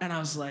 And I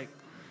was like,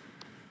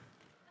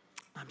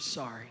 "I'm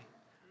sorry.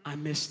 I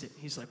missed it."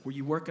 He's like, "Were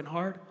you working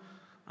hard?"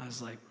 I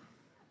was like,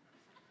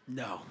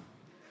 "No."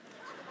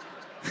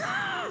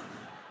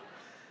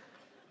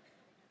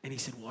 And he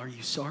said, "Well, are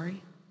you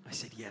sorry?" I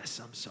said, "Yes,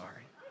 I'm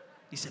sorry."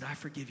 He said, "I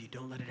forgive you.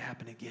 Don't let it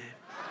happen again."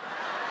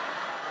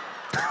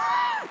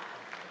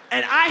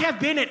 And I have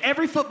been at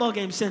every football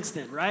game since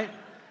then, right?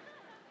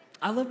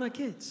 I love my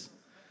kids.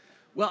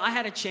 Well, I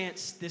had a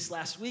chance this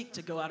last week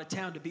to go out of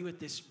town to be with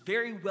this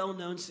very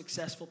well-known,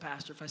 successful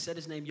pastor. If I said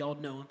his name, y'all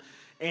know him.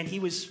 And he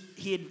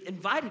had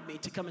invited me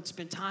to come and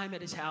spend time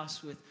at his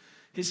house with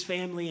his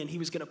family, and he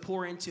was going to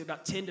pour into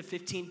about 10 to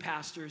 15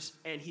 pastors.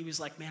 And he was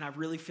like, "Man, I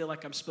really feel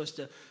like I'm supposed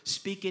to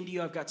speak into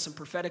you. I've got some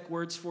prophetic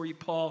words for you,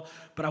 Paul,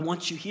 but I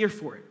want you here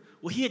for it."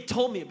 Well, he had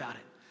told me about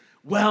it.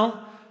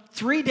 Well,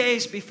 3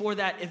 days before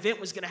that event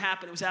was going to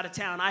happen, it was out of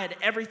town. I had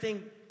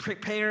everything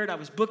prepared. I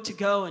was booked to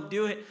go and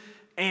do it.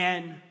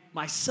 And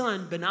my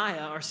son,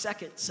 Benaiah, our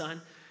second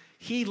son,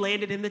 he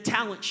landed in the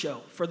talent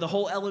show for the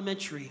whole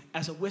elementary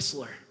as a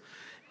whistler.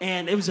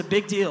 And it was a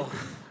big deal.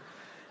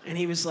 And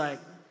he was like,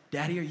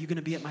 "Daddy, are you going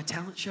to be at my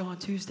talent show on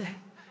Tuesday?"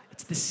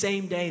 It's the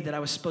same day that I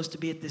was supposed to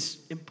be at this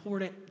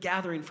important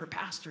gathering for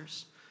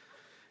pastors.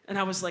 And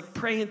I was like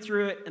praying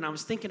through it, and I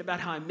was thinking about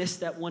how I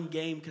missed that one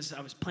game because I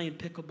was playing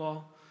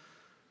pickleball.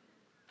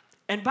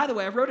 And by the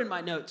way, I wrote in my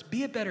notes,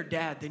 be a better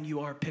dad than you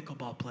are a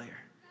pickleball player.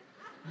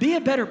 Be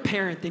a better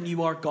parent than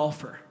you are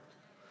golfer.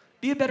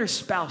 Be a better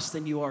spouse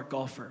than you are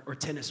golfer or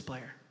tennis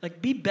player.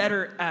 Like, be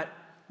better at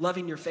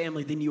loving your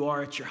family than you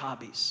are at your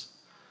hobbies.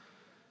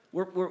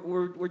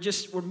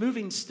 We're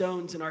moving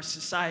stones in our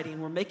society, and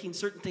we're making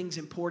certain things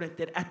important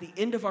that at the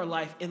end of our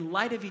life, in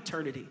light of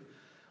eternity,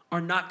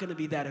 are not going to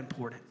be that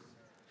important.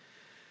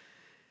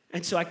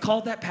 And so I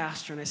called that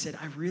pastor and I said,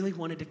 "I really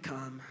wanted to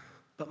come,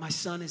 but my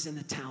son is in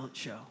the talent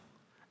show.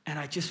 And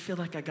I just feel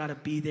like I got to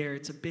be there.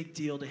 It's a big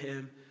deal to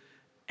him."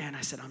 And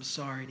I said, "I'm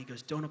sorry." And he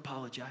goes, "Don't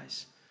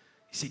apologize."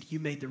 He said,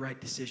 "You made the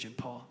right decision,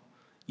 Paul.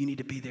 You need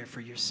to be there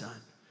for your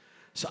son."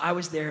 So I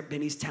was there at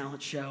Benny's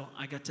talent show.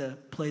 I got to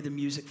play the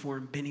music for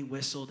him. Benny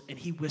whistled, and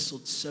he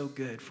whistled so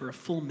good for a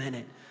full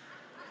minute.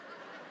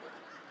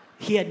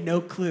 He had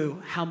no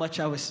clue how much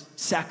I was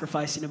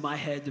sacrificing in my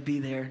head to be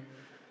there.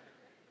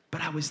 But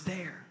I was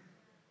there.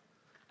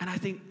 And I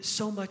think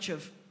so much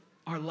of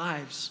our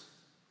lives,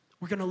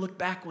 we're going to look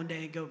back one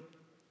day and go,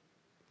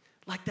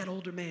 like that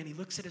older man, he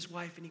looks at his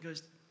wife and he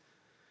goes,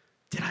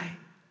 Did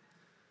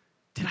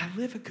I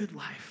live a good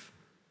life?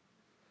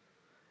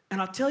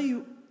 And I'll tell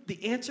you,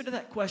 the answer to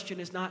that question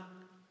is not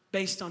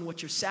based on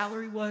what your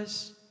salary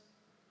was,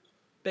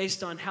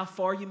 based on how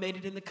far you made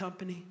it in the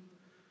company,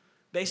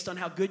 based on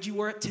how good you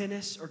were at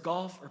tennis or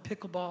golf or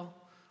pickleball,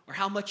 or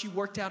how much you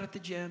worked out at the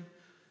gym.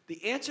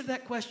 The answer to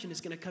that question is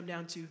going to come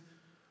down to,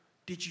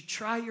 did you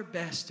try your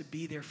best to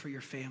be there for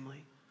your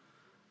family?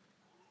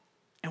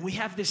 And we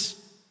have this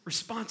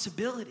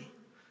responsibility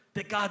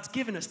that God's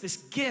given us, this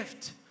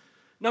gift.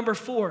 Number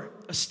 4,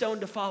 a stone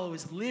to follow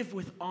is live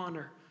with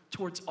honor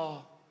towards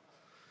all.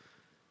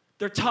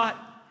 They're taught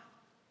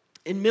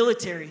in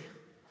military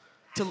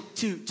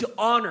to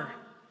honor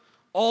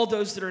all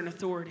those that are in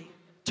authority,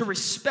 to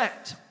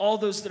respect all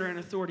those that are in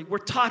authority. We're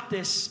taught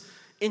this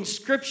in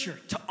Scripture,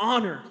 to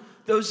honor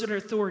those that are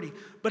in authority.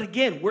 But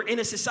again, we're in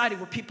a society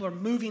where people are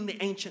moving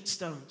the ancient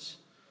stones.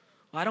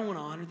 Well, I don't want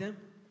to honor them.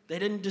 They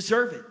didn't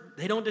deserve it.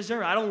 They don't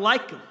deserve it. I don't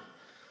like them.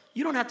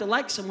 You don't have to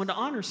like someone to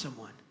honor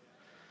someone.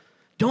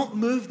 Don't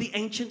move the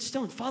ancient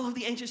stone. Follow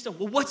the ancient stone.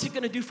 Well, what's it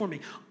going to do for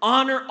me?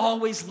 Honor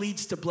always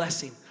leads to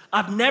blessing.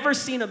 I've never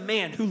seen a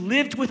man who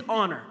lived with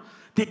honor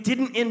that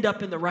didn't end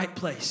up in the right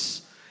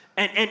place.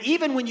 And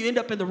even when you end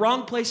up in the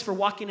wrong place for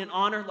walking in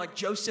honor, like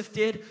Joseph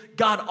did,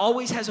 God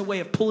always has a way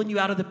of pulling you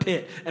out of the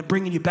pit and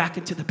bringing you back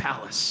into the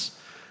palace.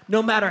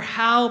 No matter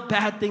how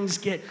bad things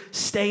get,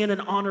 stay in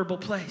an honorable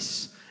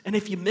place. And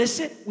if you miss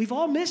it, we've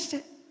all missed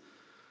it.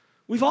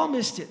 We've all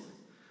missed it.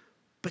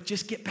 But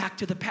just get back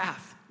to the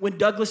path. When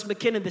Douglas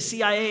McKinnon, the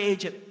CIA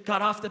agent,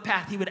 got off the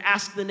path, he would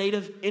ask the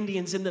native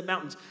Indians in the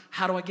mountains,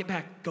 "How do I get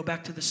back?" "Go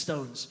back to the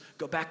stones.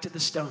 Go back to the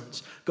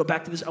stones. Go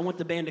back to this." I want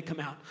the band to come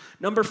out.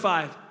 Number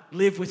 5,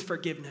 live with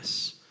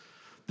forgiveness.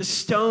 The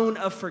stone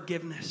of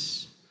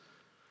forgiveness.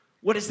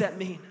 What does that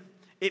mean?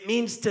 It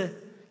means to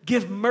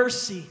give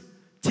mercy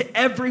to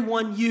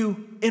everyone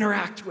you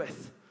interact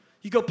with.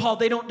 You go, "Paul,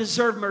 they don't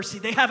deserve mercy.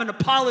 They haven't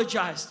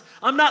apologized.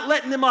 I'm not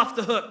letting them off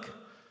the hook."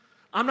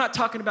 I'm not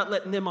talking about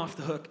letting them off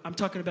the hook. I'm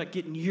talking about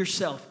getting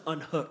yourself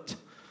unhooked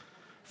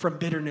from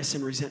bitterness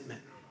and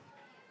resentment.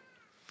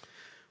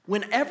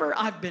 Whenever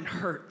I've been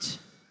hurt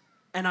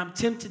and I'm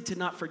tempted to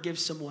not forgive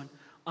someone,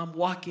 I'm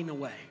walking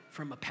away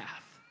from a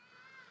path.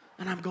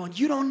 And I'm going,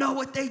 "You don't know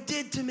what they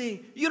did to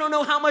me. You don't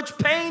know how much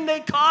pain they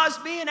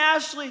caused me and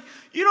Ashley.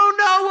 You don't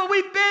know what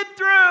we've been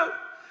through."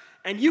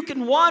 And you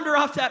can wander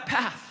off that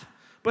path.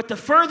 But the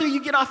further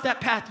you get off that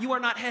path, you are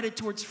not headed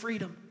towards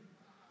freedom.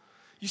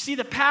 You see,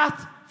 the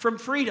path from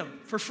freedom,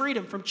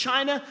 from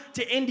China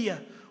to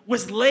India,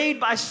 was laid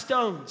by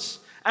stones.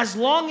 As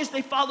long as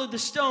they followed the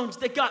stones,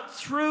 they got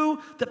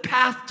through the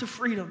path to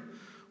freedom.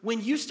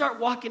 When you start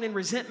walking in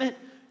resentment,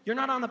 you're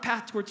not on a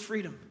path towards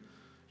freedom.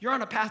 You're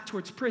on a path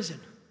towards prison,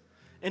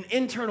 an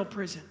internal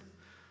prison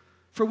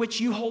for which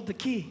you hold the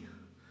key.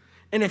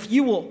 And if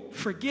you will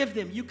forgive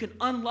them, you can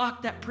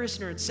unlock that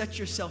prisoner and set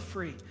yourself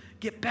free.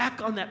 Get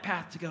back on that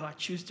path to go, I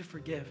choose to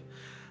forgive.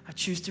 I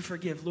choose to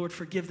forgive. Lord,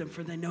 forgive them,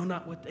 for they know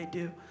not what they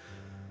do.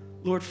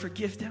 Lord,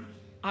 forgive them.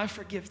 I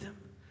forgive them.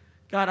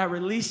 God, I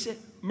release it.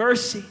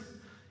 Mercy.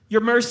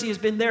 Your mercy has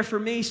been there for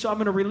me, so I'm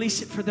going to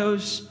release it for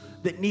those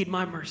that need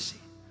my mercy.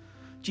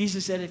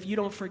 Jesus said, if you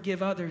don't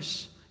forgive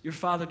others, your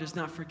Father does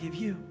not forgive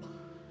you.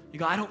 You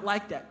go, I don't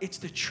like that. It's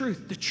the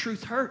truth. The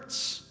truth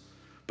hurts,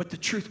 but the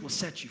truth will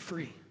set you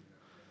free.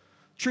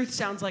 Truth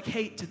sounds like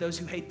hate to those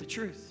who hate the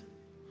truth.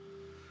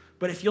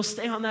 But if you'll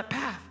stay on that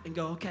path and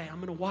go, okay, I'm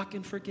going to walk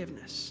in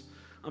forgiveness.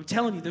 I'm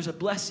telling you, there's a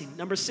blessing.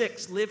 Number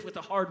 6, live with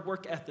a hard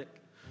work ethic.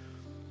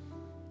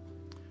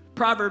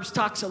 Proverbs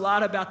talks a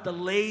lot about the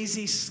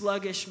lazy,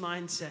 sluggish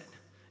mindset.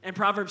 In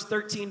Proverbs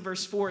 13,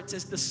 verse 4, it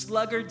says, the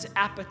sluggard's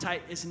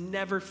appetite is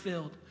never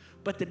filled,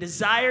 but the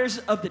desires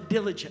of the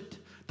diligent,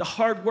 the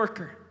hard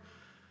worker,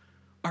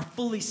 are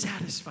fully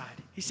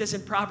satisfied. He says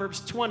in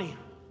Proverbs 20,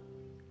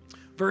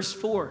 verse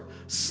 4,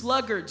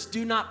 sluggards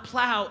do not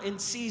plow in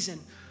season.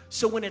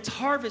 So when it's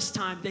harvest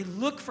time, they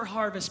look for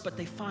harvest, but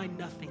they find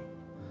nothing.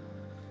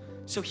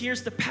 So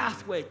here's the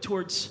pathway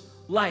towards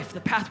life,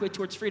 the pathway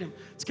towards freedom.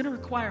 It's going to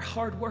require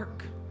hard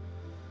work.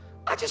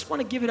 I just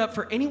want to give it up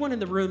for anyone in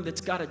the room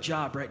that's got a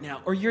job right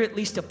now, or you're at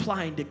least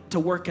applying to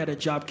work at a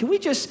job. Can we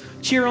just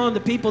cheer on the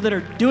people that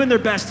are doing their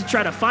best to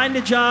try to find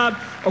a job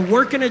or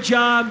work in a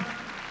job?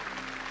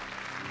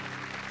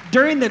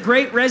 During the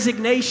Great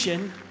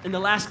Resignation in the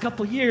last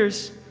couple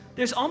years,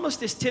 there's almost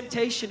this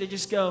temptation to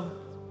just go,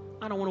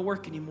 I don't want to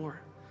work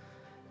anymore.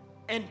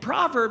 And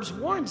Proverbs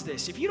warns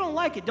this. If you don't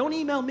like it, don't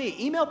email me.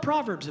 Email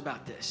Proverbs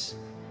about this.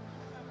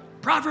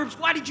 Proverbs,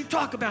 why did you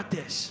talk about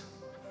this?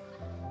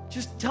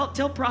 Just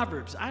tell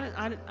Proverbs.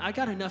 I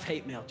got enough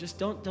hate mail. Just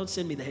don't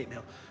send me the hate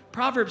mail.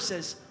 Proverbs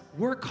says,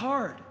 work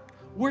hard,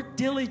 work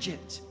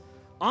diligent,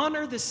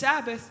 honor the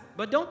Sabbath,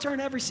 but don't turn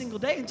every single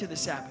day into the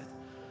Sabbath.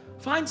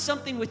 Find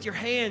something with your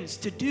hands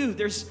to do.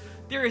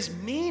 There is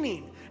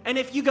meaning. And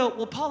if you go,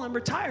 well, Paul, I'm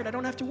retired. I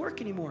don't have to work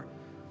anymore.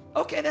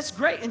 Okay, that's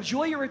great.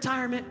 Enjoy your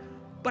retirement.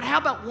 But how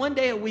about one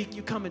day a week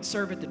you come and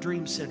serve at the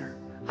Dream Center?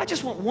 I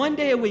just want one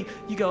day a week.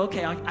 You go,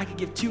 okay, I could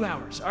give 2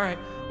 hours, all right,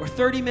 or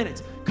 30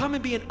 minutes. Come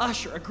and be an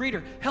usher, a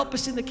greeter. Help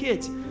us in the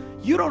kids.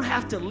 You don't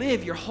have to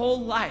live your whole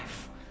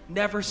life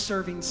never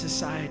serving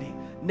society,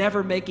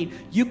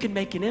 you can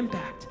make an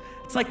impact.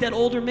 It's like that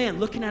older man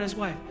looking at his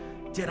wife.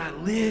 Did I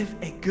live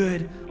a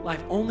good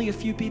life? Only a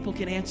few people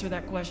can answer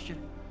that question.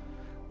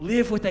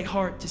 Live with a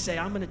heart to say,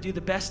 I'm going to do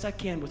the best I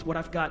can with what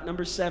I've got.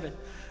 Number 7,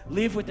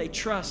 live with a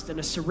trust and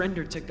a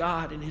surrender to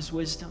God and His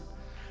wisdom.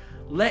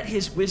 Let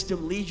His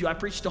wisdom lead you. I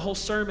preached a whole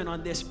sermon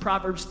on this.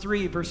 Proverbs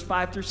 3, verse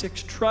 5 through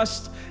 6.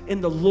 Trust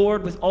in the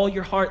Lord with all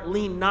your heart.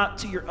 Lean not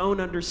to your own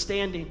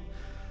understanding.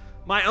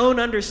 My own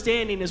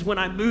understanding is when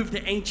I move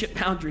the ancient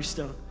boundary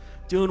stone,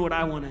 doing what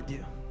I want to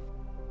do.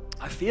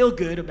 I feel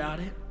good about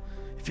it.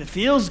 If it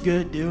feels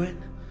good, do it.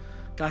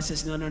 God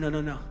says,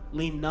 no.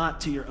 Lean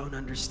not to your own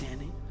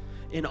understanding.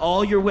 In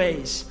all your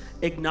ways,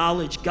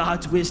 acknowledge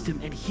God's wisdom,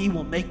 and He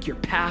will make your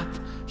path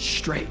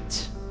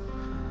straight.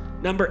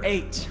 Number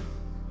 8,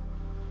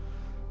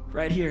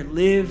 right here,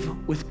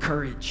 live with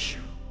courage.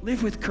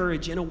 Live with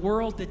courage in a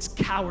world that's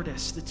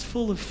cowardice, that's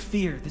full of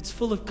fear, that's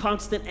full of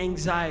constant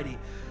anxiety,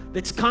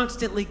 that's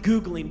constantly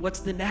Googling what's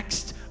the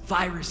next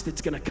virus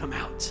that's going to come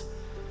out.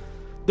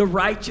 The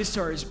righteous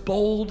are as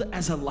bold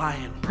as a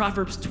lion.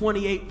 Proverbs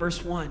 28,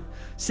 verse 1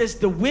 says,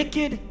 the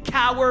wicked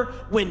cower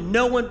when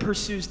no one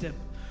pursues them.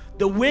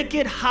 The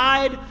wicked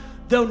hide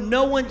though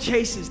no one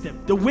chases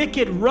them. The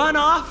wicked run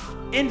off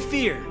in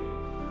fear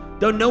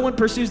though no one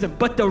pursues them.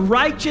 But the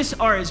righteous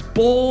are as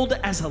bold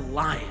as a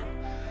lion.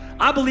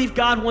 I believe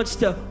God wants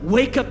to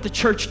wake up the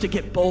church to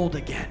get bold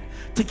again,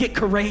 to get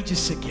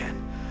courageous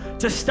again,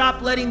 to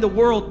stop letting the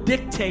world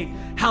dictate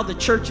how the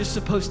church is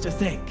supposed to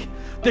think.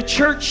 The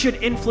church should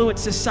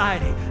influence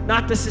society,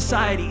 not the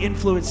society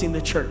influencing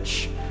the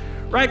church,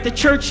 right? The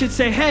church should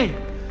say, hey,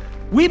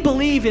 we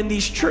believe in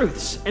these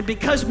truths, and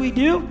because we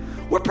do,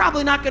 we're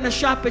probably not going to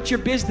shop at your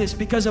business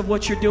because of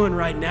what you're doing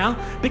right now,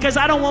 because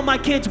I don't want my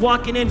kids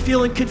walking in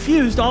feeling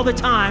confused all the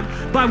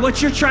time by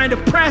what you're trying to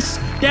press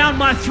down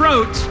my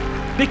throat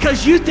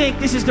because you think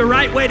this is the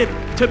right way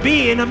to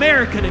be in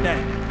America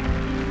today.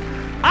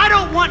 I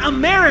don't want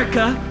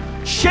America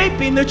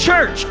shaping the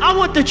church. I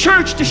want the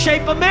church to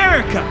shape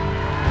America.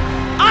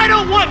 I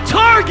don't want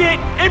Target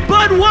and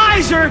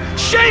Budweiser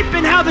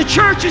shaping how the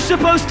church is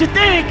supposed to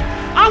think.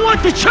 I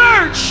want the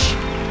church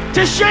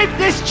to shape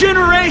this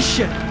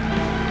generation.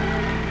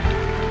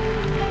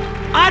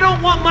 I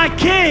don't want my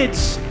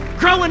kids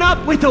growing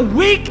up with a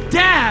weak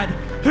dad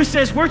who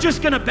says, we're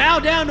just going to bow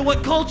down to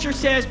what culture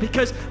says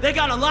because they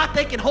got a lot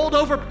they can hold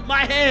over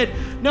my head.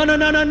 No.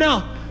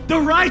 The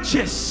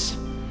righteous.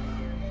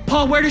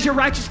 Paul, where does your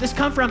righteousness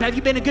come from? Have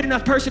you been a good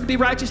enough person to be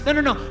righteous?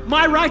 No.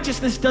 My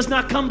righteousness does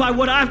not come by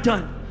what I've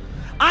done.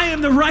 I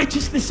am the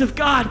righteousness of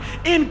God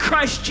in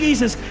Christ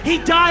Jesus. He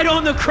died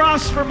on the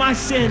cross for my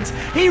sins.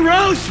 He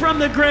rose from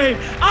the grave.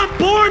 I'm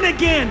born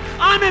again.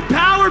 I'm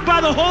empowered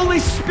by the Holy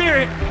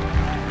Spirit.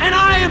 And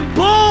I am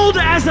bold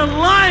as a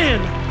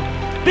lion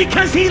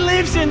because he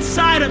lives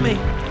inside of me.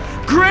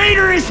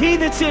 Greater is he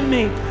that's in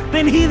me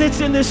than he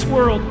that's in this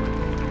world.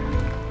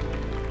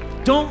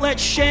 Don't let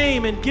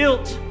shame and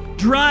guilt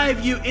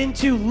drive you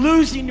into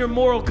losing your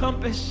moral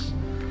compass.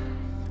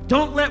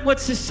 Don't let what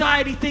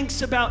society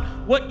thinks about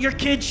what your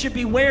kids should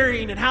be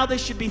wearing and how they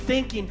should be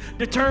thinking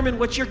determine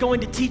what you're going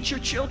to teach your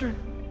children.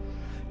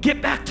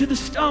 Get back to the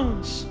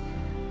stones.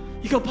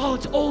 You go, Paul,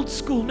 it's old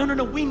school.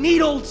 No. We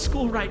need old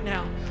school right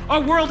now.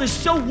 Our world is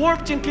so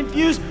warped and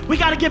confused. We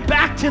got to get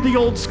back to the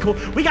old school.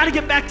 We got to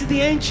get back to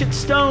the ancient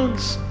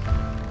stones.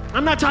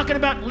 I'm not talking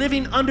about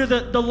living under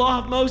the law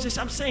of Moses.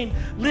 I'm saying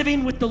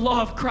living with the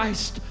law of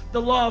Christ,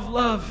 the law of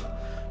love.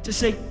 To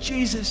say,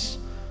 Jesus,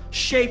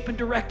 shape and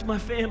direct my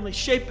family.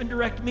 Shape and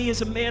direct me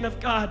as a man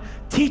of God.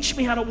 Teach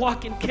me how to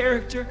walk in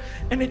character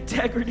and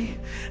integrity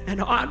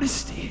and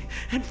honesty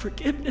and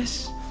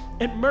forgiveness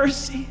and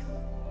mercy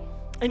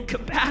and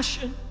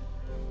compassion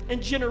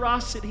and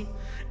generosity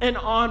and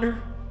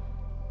honor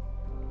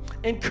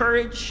and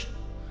courage.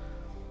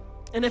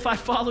 And if I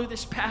follow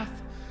this path,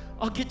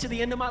 I'll get to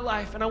the end of my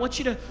life. And I want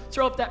you to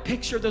throw up that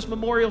picture of those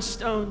memorial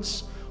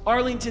stones.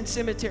 Arlington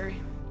Cemetery,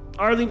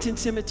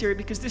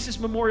 because this is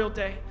Memorial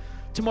Day.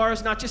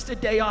 Tomorrow's not just a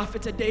day off,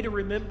 it's a day to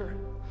remember.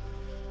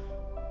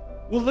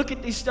 We'll look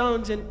at these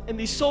stones, and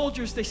these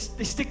soldiers, they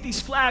stick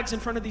these flags in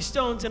front of these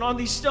stones, and on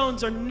these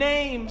stones are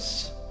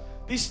names.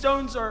 These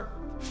stones are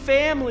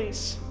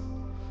families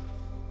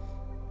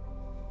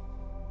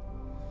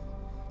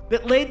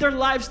that laid their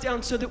lives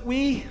down so that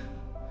we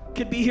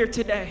could be here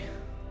today.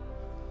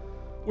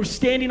 We're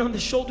standing on the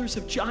shoulders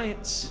of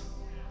giants.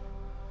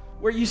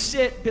 Where you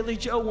sit, Billy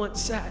Joe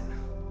once sat.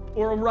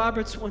 Oral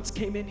Roberts once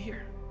came in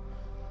here.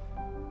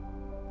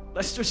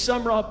 Lester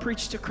Sumrall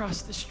preached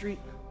across the street.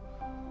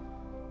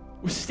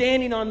 We're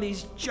standing on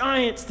these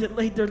giants that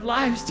laid their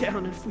lives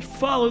down, and if we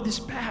follow this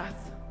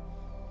path,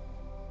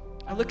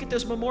 I look at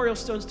those memorial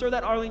stones. Throw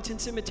that Arlington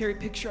Cemetery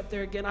picture up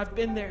there again. I've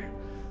been there.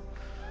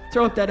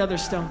 Throw up that other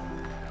stone.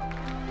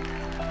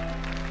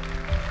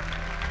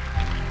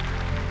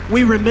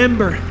 We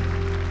remember.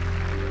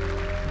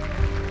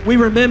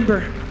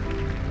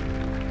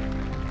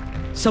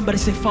 Somebody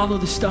say, follow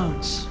the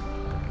stones.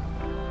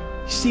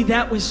 You see,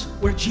 that was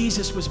where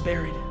Jesus was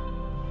buried.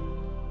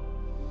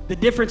 The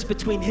difference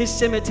between his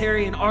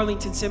cemetery and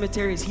Arlington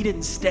Cemetery is he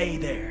didn't stay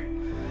there.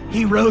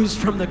 He rose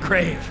from the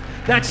grave.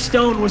 That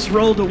stone was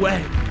rolled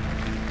away.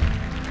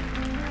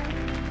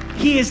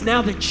 He is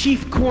now the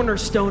chief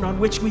cornerstone on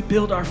which we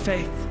build our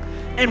faith.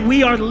 And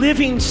we are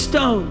living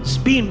stones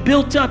being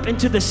built up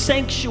into the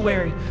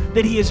sanctuary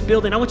that he is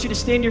building. I want you to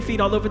stand your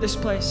feet all over this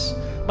place.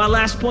 My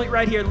last point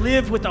right here,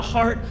 live with a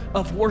heart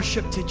of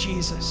worship to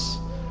Jesus.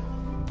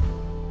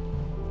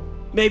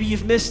 Maybe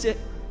you've missed it.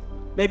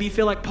 Maybe you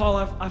feel like, Paul,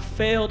 I've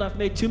failed. I've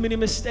made too many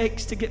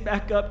mistakes to get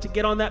back up, to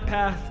get on that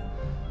path.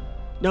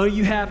 No,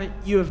 you haven't.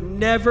 You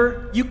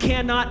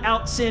cannot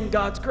out-sin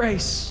God's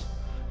grace.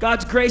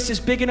 God's grace is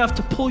big enough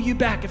to pull you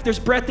back. If there's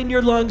breath in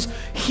your lungs,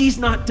 he's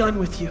not done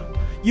with you.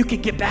 You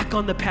can get back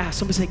on the path.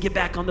 Somebody say, get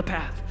back on the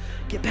path.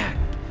 Get back.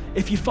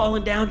 If you've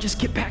fallen down, just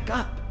get back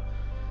up.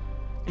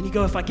 And you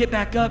go, if I get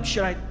back up,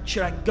 should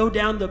I go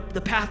down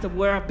the path of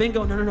where I've been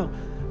going? No.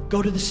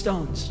 Go to the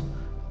stones.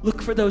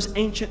 Look for those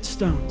ancient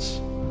stones.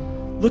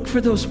 Look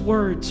for those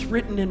words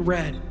written in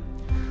red.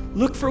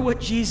 Look for what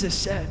Jesus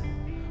said.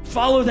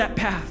 Follow that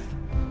path.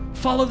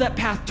 Follow that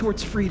path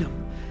towards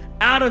freedom.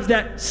 Out of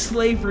that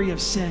slavery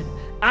of sin.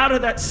 Out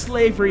of that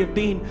slavery of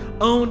being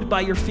owned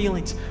by your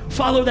feelings.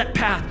 Follow that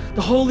path.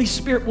 The Holy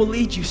Spirit will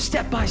lead you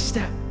step by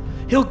step.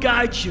 He'll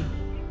guide you.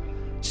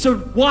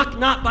 So walk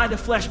not by the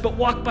flesh, but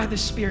walk by the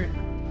Spirit.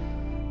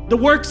 The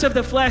works of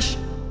the flesh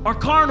are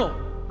carnal,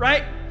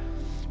 right?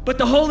 But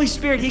the Holy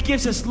Spirit, he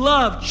gives us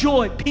love,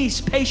 joy, peace,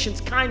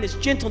 patience, kindness,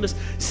 gentleness,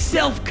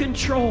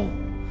 self-control.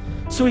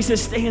 So he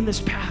says, stay in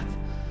this path.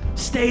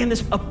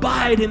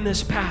 Abide in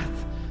this path.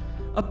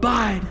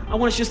 Abide. I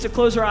want us just to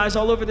close our eyes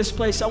all over this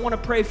place. I want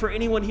to pray for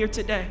anyone here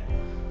today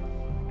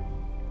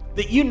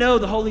that you know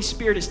the Holy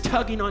Spirit is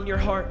tugging on your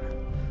heart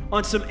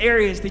on some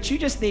areas that you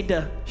just need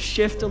to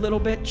shift a little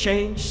bit,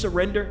 change,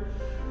 surrender.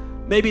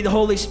 Maybe the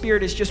Holy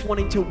Spirit is just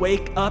wanting to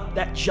wake up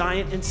that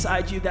giant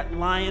inside you, that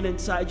lion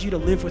inside you, to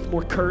live with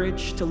more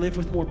courage, to live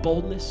with more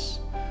boldness,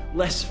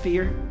 less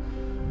fear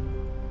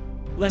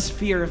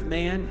of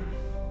man,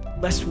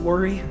 less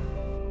worry.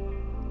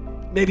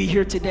 Maybe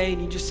here today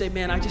and you just say,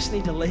 man, I just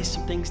need to lay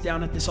some things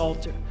down at this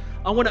altar.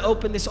 I want to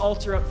open this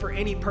altar up for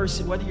any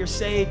person, whether you're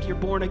saved, you're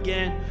born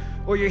again,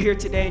 or you're here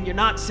today and you're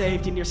not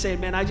saved and you're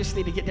saying, man, I just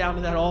need to get down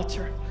to that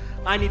altar.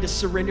 I need to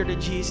surrender to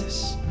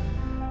Jesus.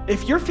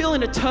 If you're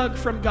feeling a tug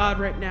from God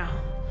right now,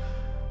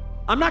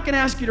 I'm not going to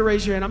ask you to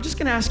raise your hand. I'm just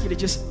going to ask you to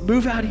just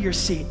move out of your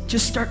seat.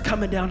 Just start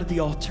coming down to the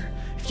altar.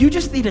 If you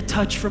just need a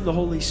touch from the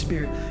Holy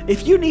Spirit,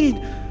 if you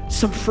need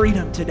some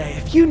freedom today,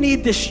 if you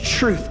need this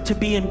truth to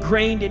be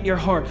ingrained in your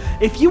heart,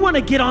 if you want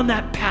to get on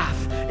that path,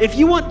 if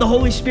you want the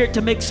Holy Spirit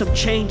to make some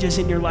changes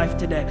in your life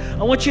today,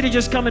 I want you to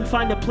just come and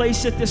find a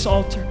place at this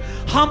altar.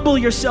 Humble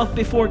yourself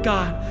before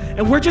God,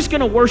 and we're just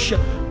going to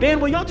worship.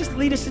 Band, will y'all just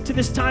lead us into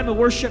this time of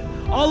worship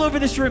all over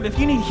this room? If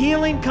you need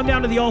healing, come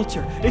down to the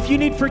altar. If you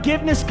need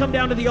forgiveness, come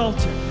down to the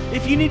altar.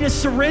 If you need to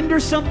surrender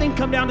something,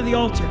 come down to the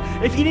altar.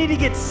 If you need to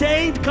get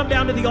saved, come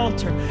down to the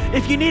altar.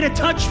 If you need a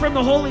touch from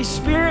the Holy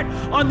Spirit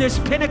on this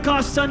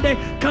Pentecost Sunday,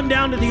 come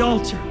down to the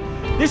altar.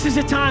 This is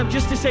a time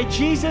just to say,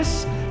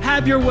 Jesus,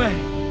 have your way.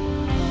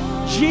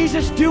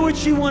 Jesus, do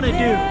what you want to do.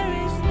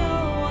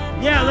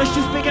 Yeah, let's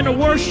just begin to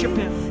worship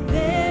him.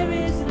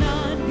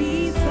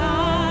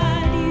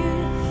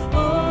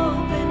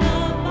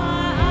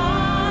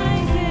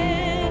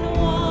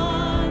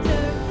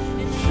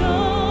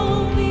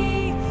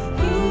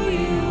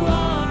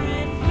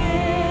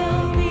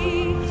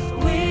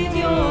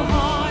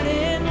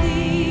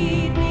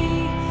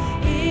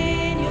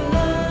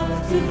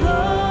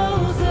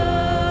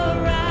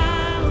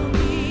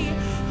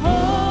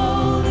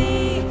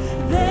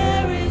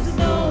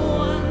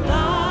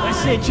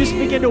 Just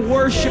begin to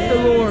worship the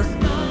Lord.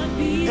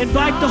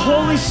 Invite the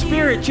Holy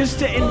Spirit just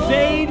to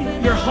invade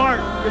your heart,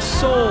 your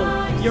soul,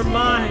 your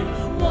mind,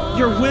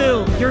 your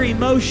will, your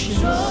emotions.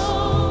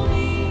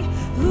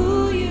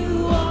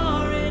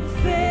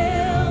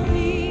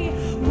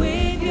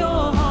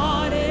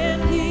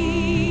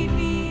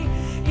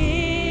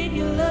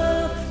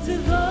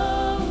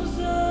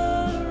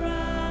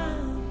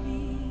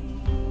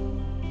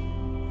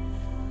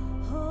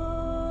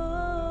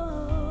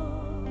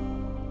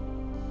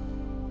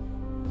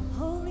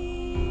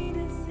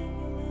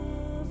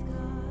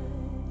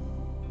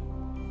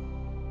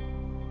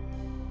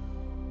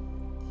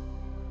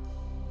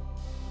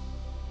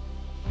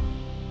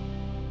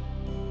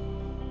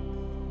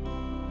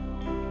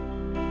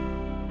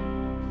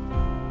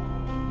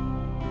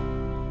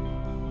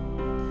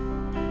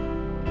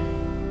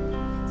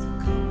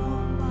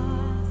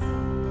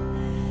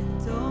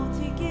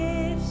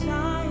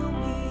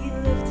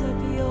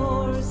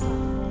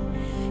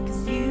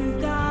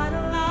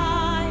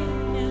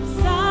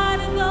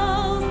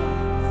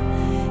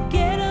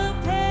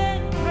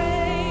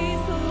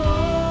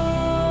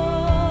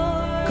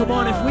 Come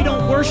on, if we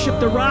don't worship,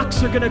 the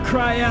rocks are going to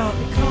cry out.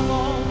 Come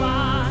on,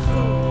 my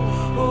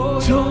soul.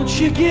 Don't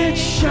you get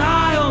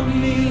shy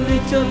on me,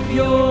 lift up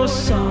your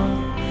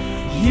song.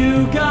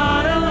 You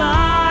got a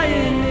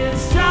lion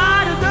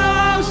inside of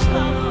those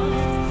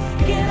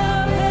lungs. Get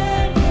up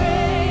and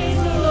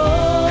praise the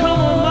Lord. Come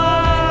on,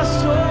 my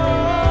soul.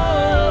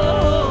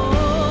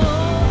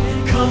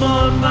 Come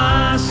on,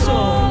 my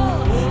soul.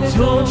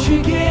 Don't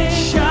you get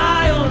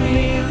shy on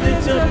me,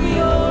 lift up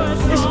your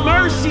song. His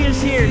mercy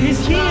is here. His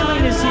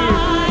healing is here.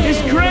 His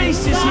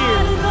grace is here.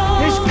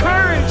 His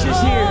courage is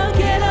here.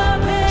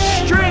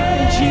 Strength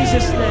in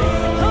Jesus' name.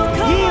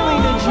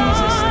 Healing in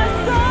Jesus' name.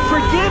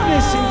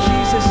 Forgiveness in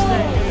Jesus'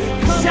 name.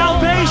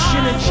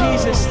 Salvation in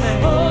Jesus' name.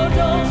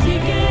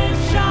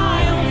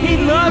 He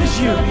loves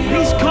you.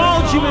 He's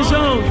called you his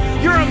own.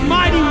 You're a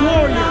mighty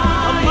warrior,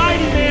 a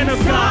mighty man of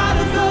God,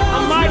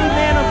 a mighty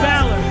man of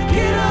valor.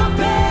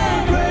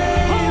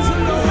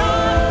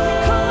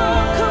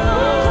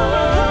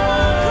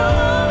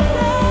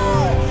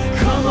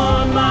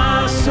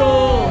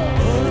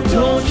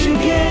 Don't you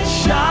get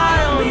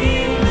shy on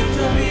me, lift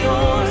up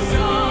your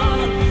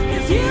song.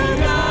 'Cause you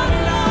got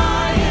a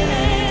lion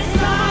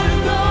inside of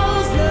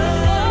those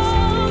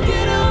lungs.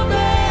 Get up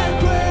and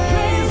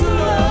praise the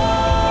Lord.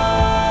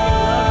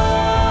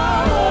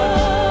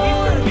 He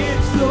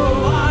forgives, so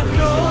I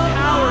know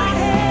power in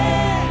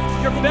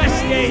him. Your best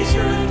days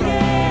are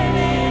again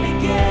and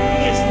again.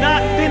 He is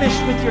not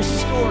finished with your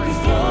story.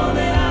 'Cause all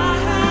that I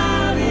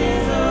have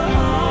is a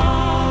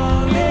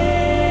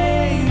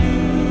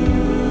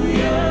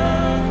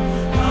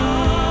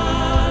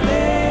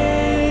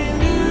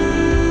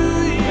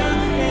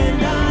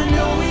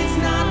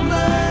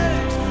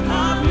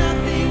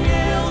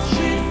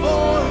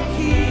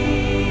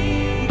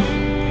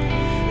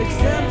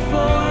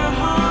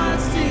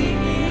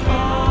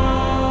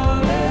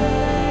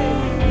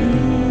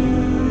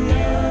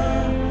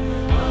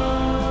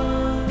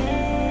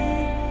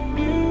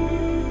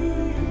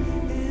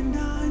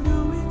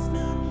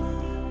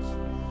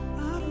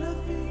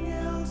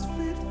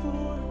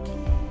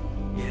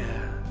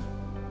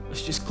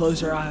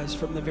close our eyes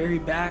from the very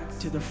back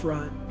to the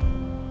front.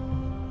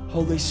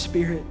 Holy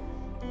Spirit,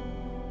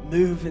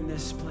 move in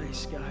this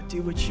place, God.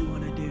 Do what you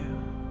want to do.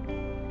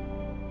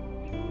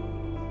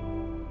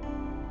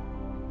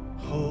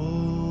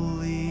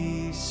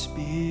 Holy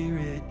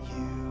Spirit,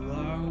 you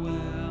are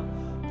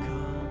welcome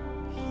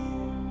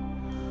here.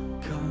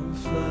 Come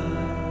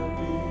flood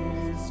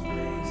this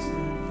place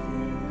and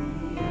fill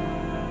the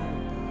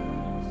atmosphere.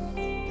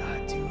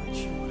 God, do what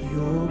you want to do.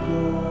 Your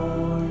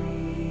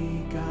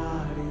glory,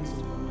 God, is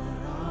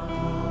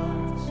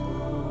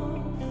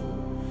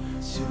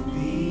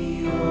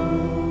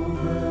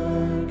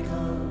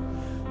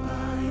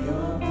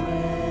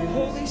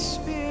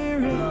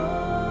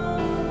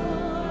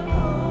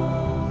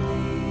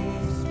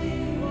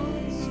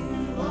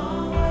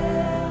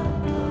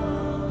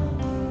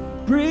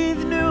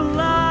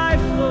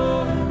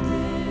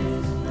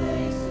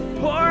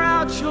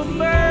Your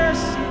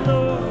mercy,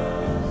 Lord.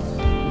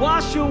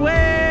 Wash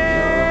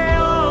away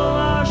all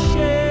our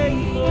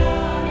shame, Lord.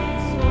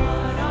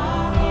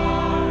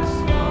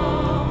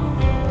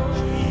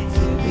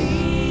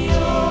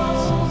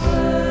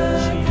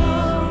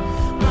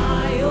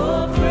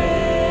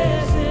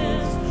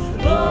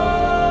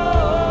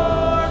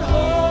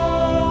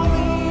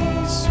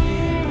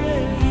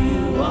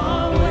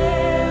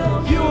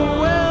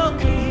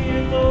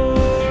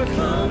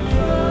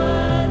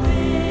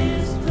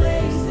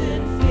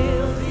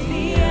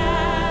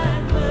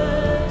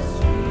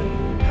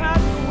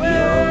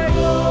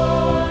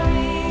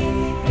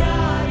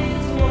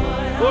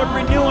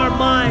 Renew our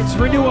minds,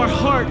 renew our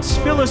hearts.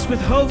 Fill us with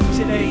hope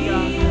today,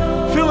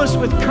 God. Fill us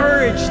with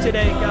courage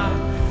today, God.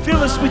 Fill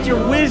us with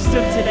your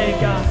wisdom today,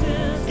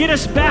 God. Get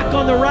us back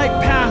on the right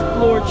path,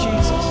 Lord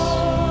Jesus.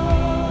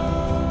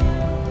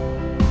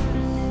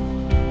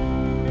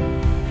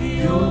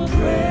 Your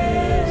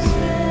presence,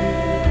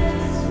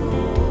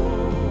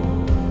 Lord.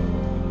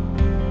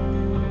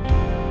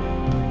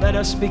 Let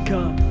us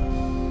become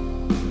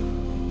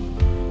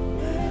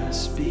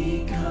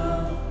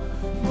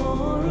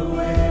more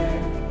aware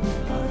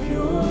of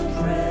your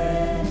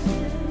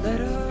presence.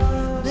 Let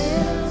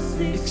us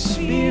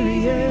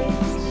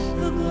experience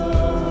the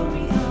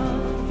glory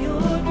of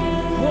your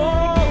name.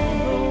 Oh,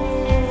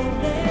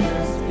 let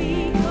us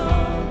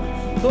become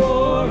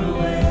more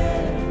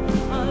aware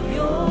of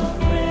your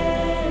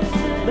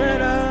presence.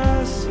 Let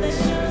us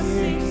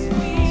experience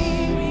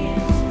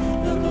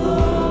the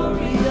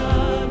glory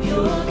of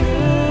your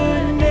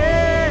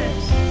goodness.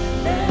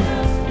 Let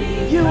us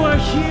become you are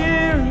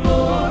here,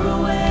 Lord.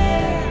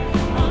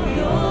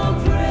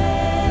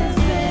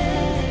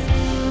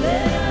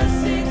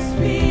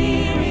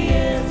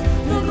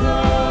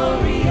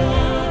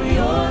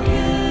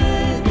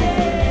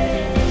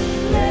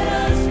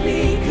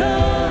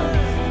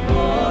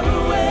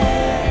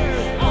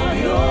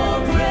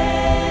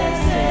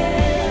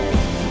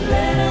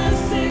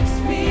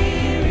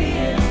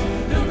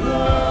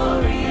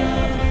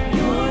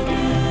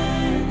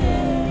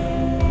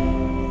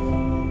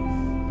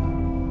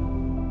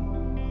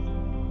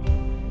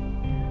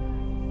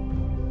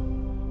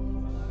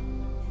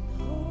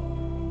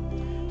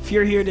 If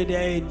you're here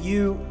today and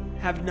you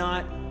have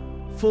not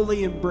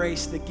fully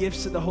embraced the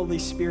gifts of the Holy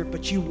Spirit,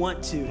 but you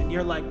want to, and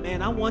you're like,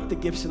 man, I want the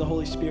gifts of the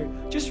Holy Spirit,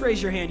 just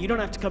raise your hand. You don't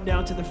have to come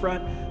down to the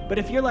front, but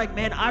if you're like,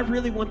 man, I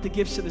really want the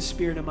gifts of the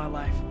Spirit in my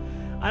life.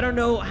 I don't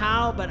know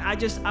how, but I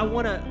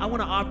want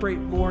to operate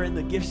more in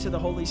the gifts of the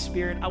Holy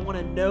Spirit. I want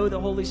to know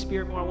the Holy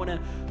Spirit more. I want to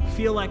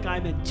feel like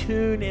I'm in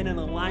tune and in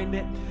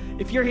alignment.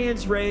 If your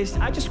hand's raised,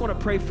 I just want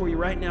to pray for you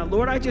right now.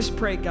 Lord, I just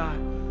pray,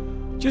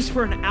 God, just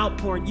for an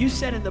outpouring. You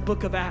said in the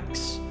book of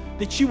Acts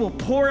that you will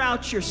pour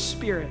out your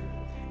Spirit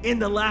in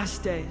the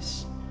last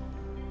days,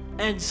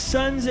 and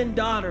sons and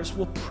daughters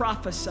will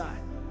prophesy,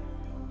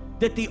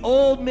 that the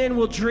old men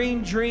will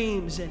dream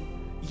dreams and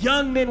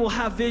young men will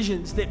have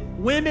visions, that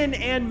women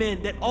and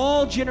men, that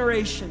all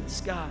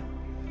generations, God,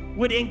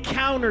 would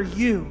encounter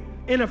you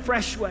in a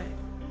fresh way.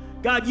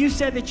 God, you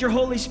said that your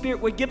Holy Spirit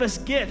would give us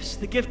gifts,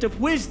 the gift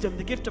of wisdom,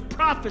 the gift of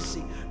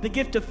prophecy, the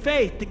gift of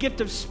faith, the gift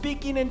of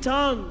speaking in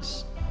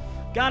tongues.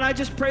 God, I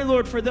just pray,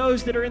 Lord, for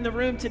those that are in the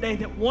room today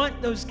that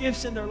want those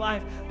gifts in their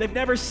life. They've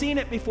never seen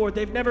it before.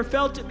 They've never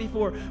felt it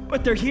before,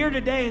 but they're here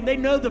today and they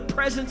know the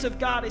presence of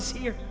God is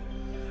here.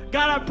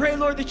 God, I pray,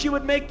 Lord, that you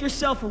would make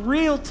yourself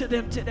real to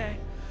them today.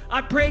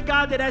 I pray,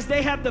 God, that as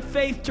they have the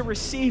faith to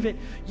receive it,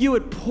 you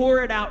would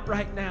pour it out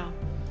right now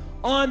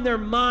on their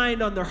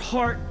mind, on their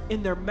heart,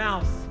 in their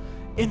mouth,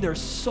 in their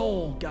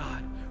soul,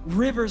 God,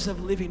 rivers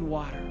of living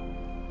water.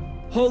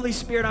 Holy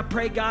Spirit, I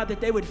pray, God, that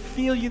they would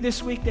feel you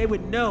this week. They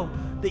would know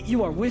that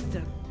you are with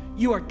them.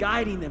 You are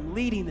guiding them,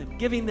 leading them,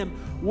 giving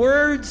them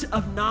words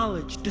of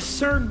knowledge,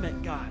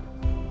 discernment, God,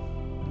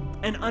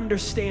 and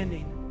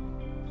understanding.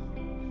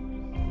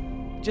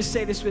 Just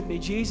say this with me.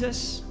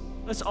 Jesus,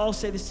 let's all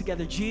say this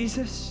together.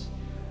 Jesus,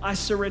 I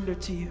surrender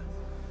to you.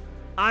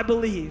 I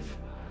believe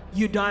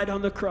you died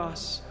on the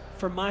cross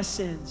for my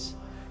sins.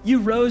 You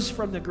rose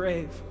from the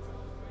grave,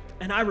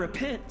 and I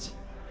repent,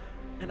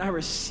 and I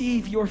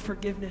receive your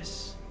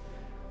forgiveness.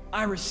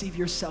 I receive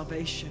your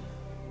salvation.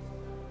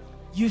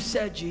 You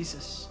said,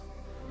 Jesus,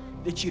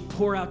 that you'd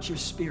pour out your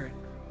Spirit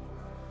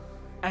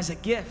as a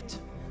gift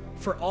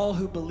for all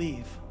who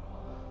believe.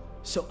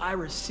 So I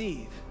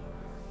receive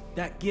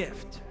that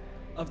gift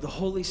of the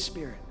Holy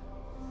Spirit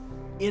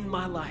in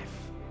my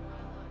life.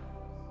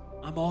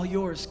 I'm all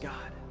yours,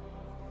 God.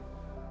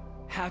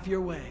 Have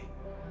your way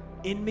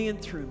in me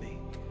and through me.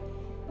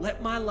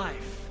 Let my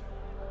life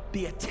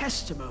be a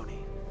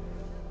testimony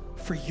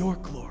for your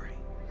glory.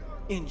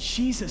 In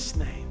Jesus'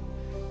 name,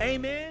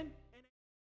 amen.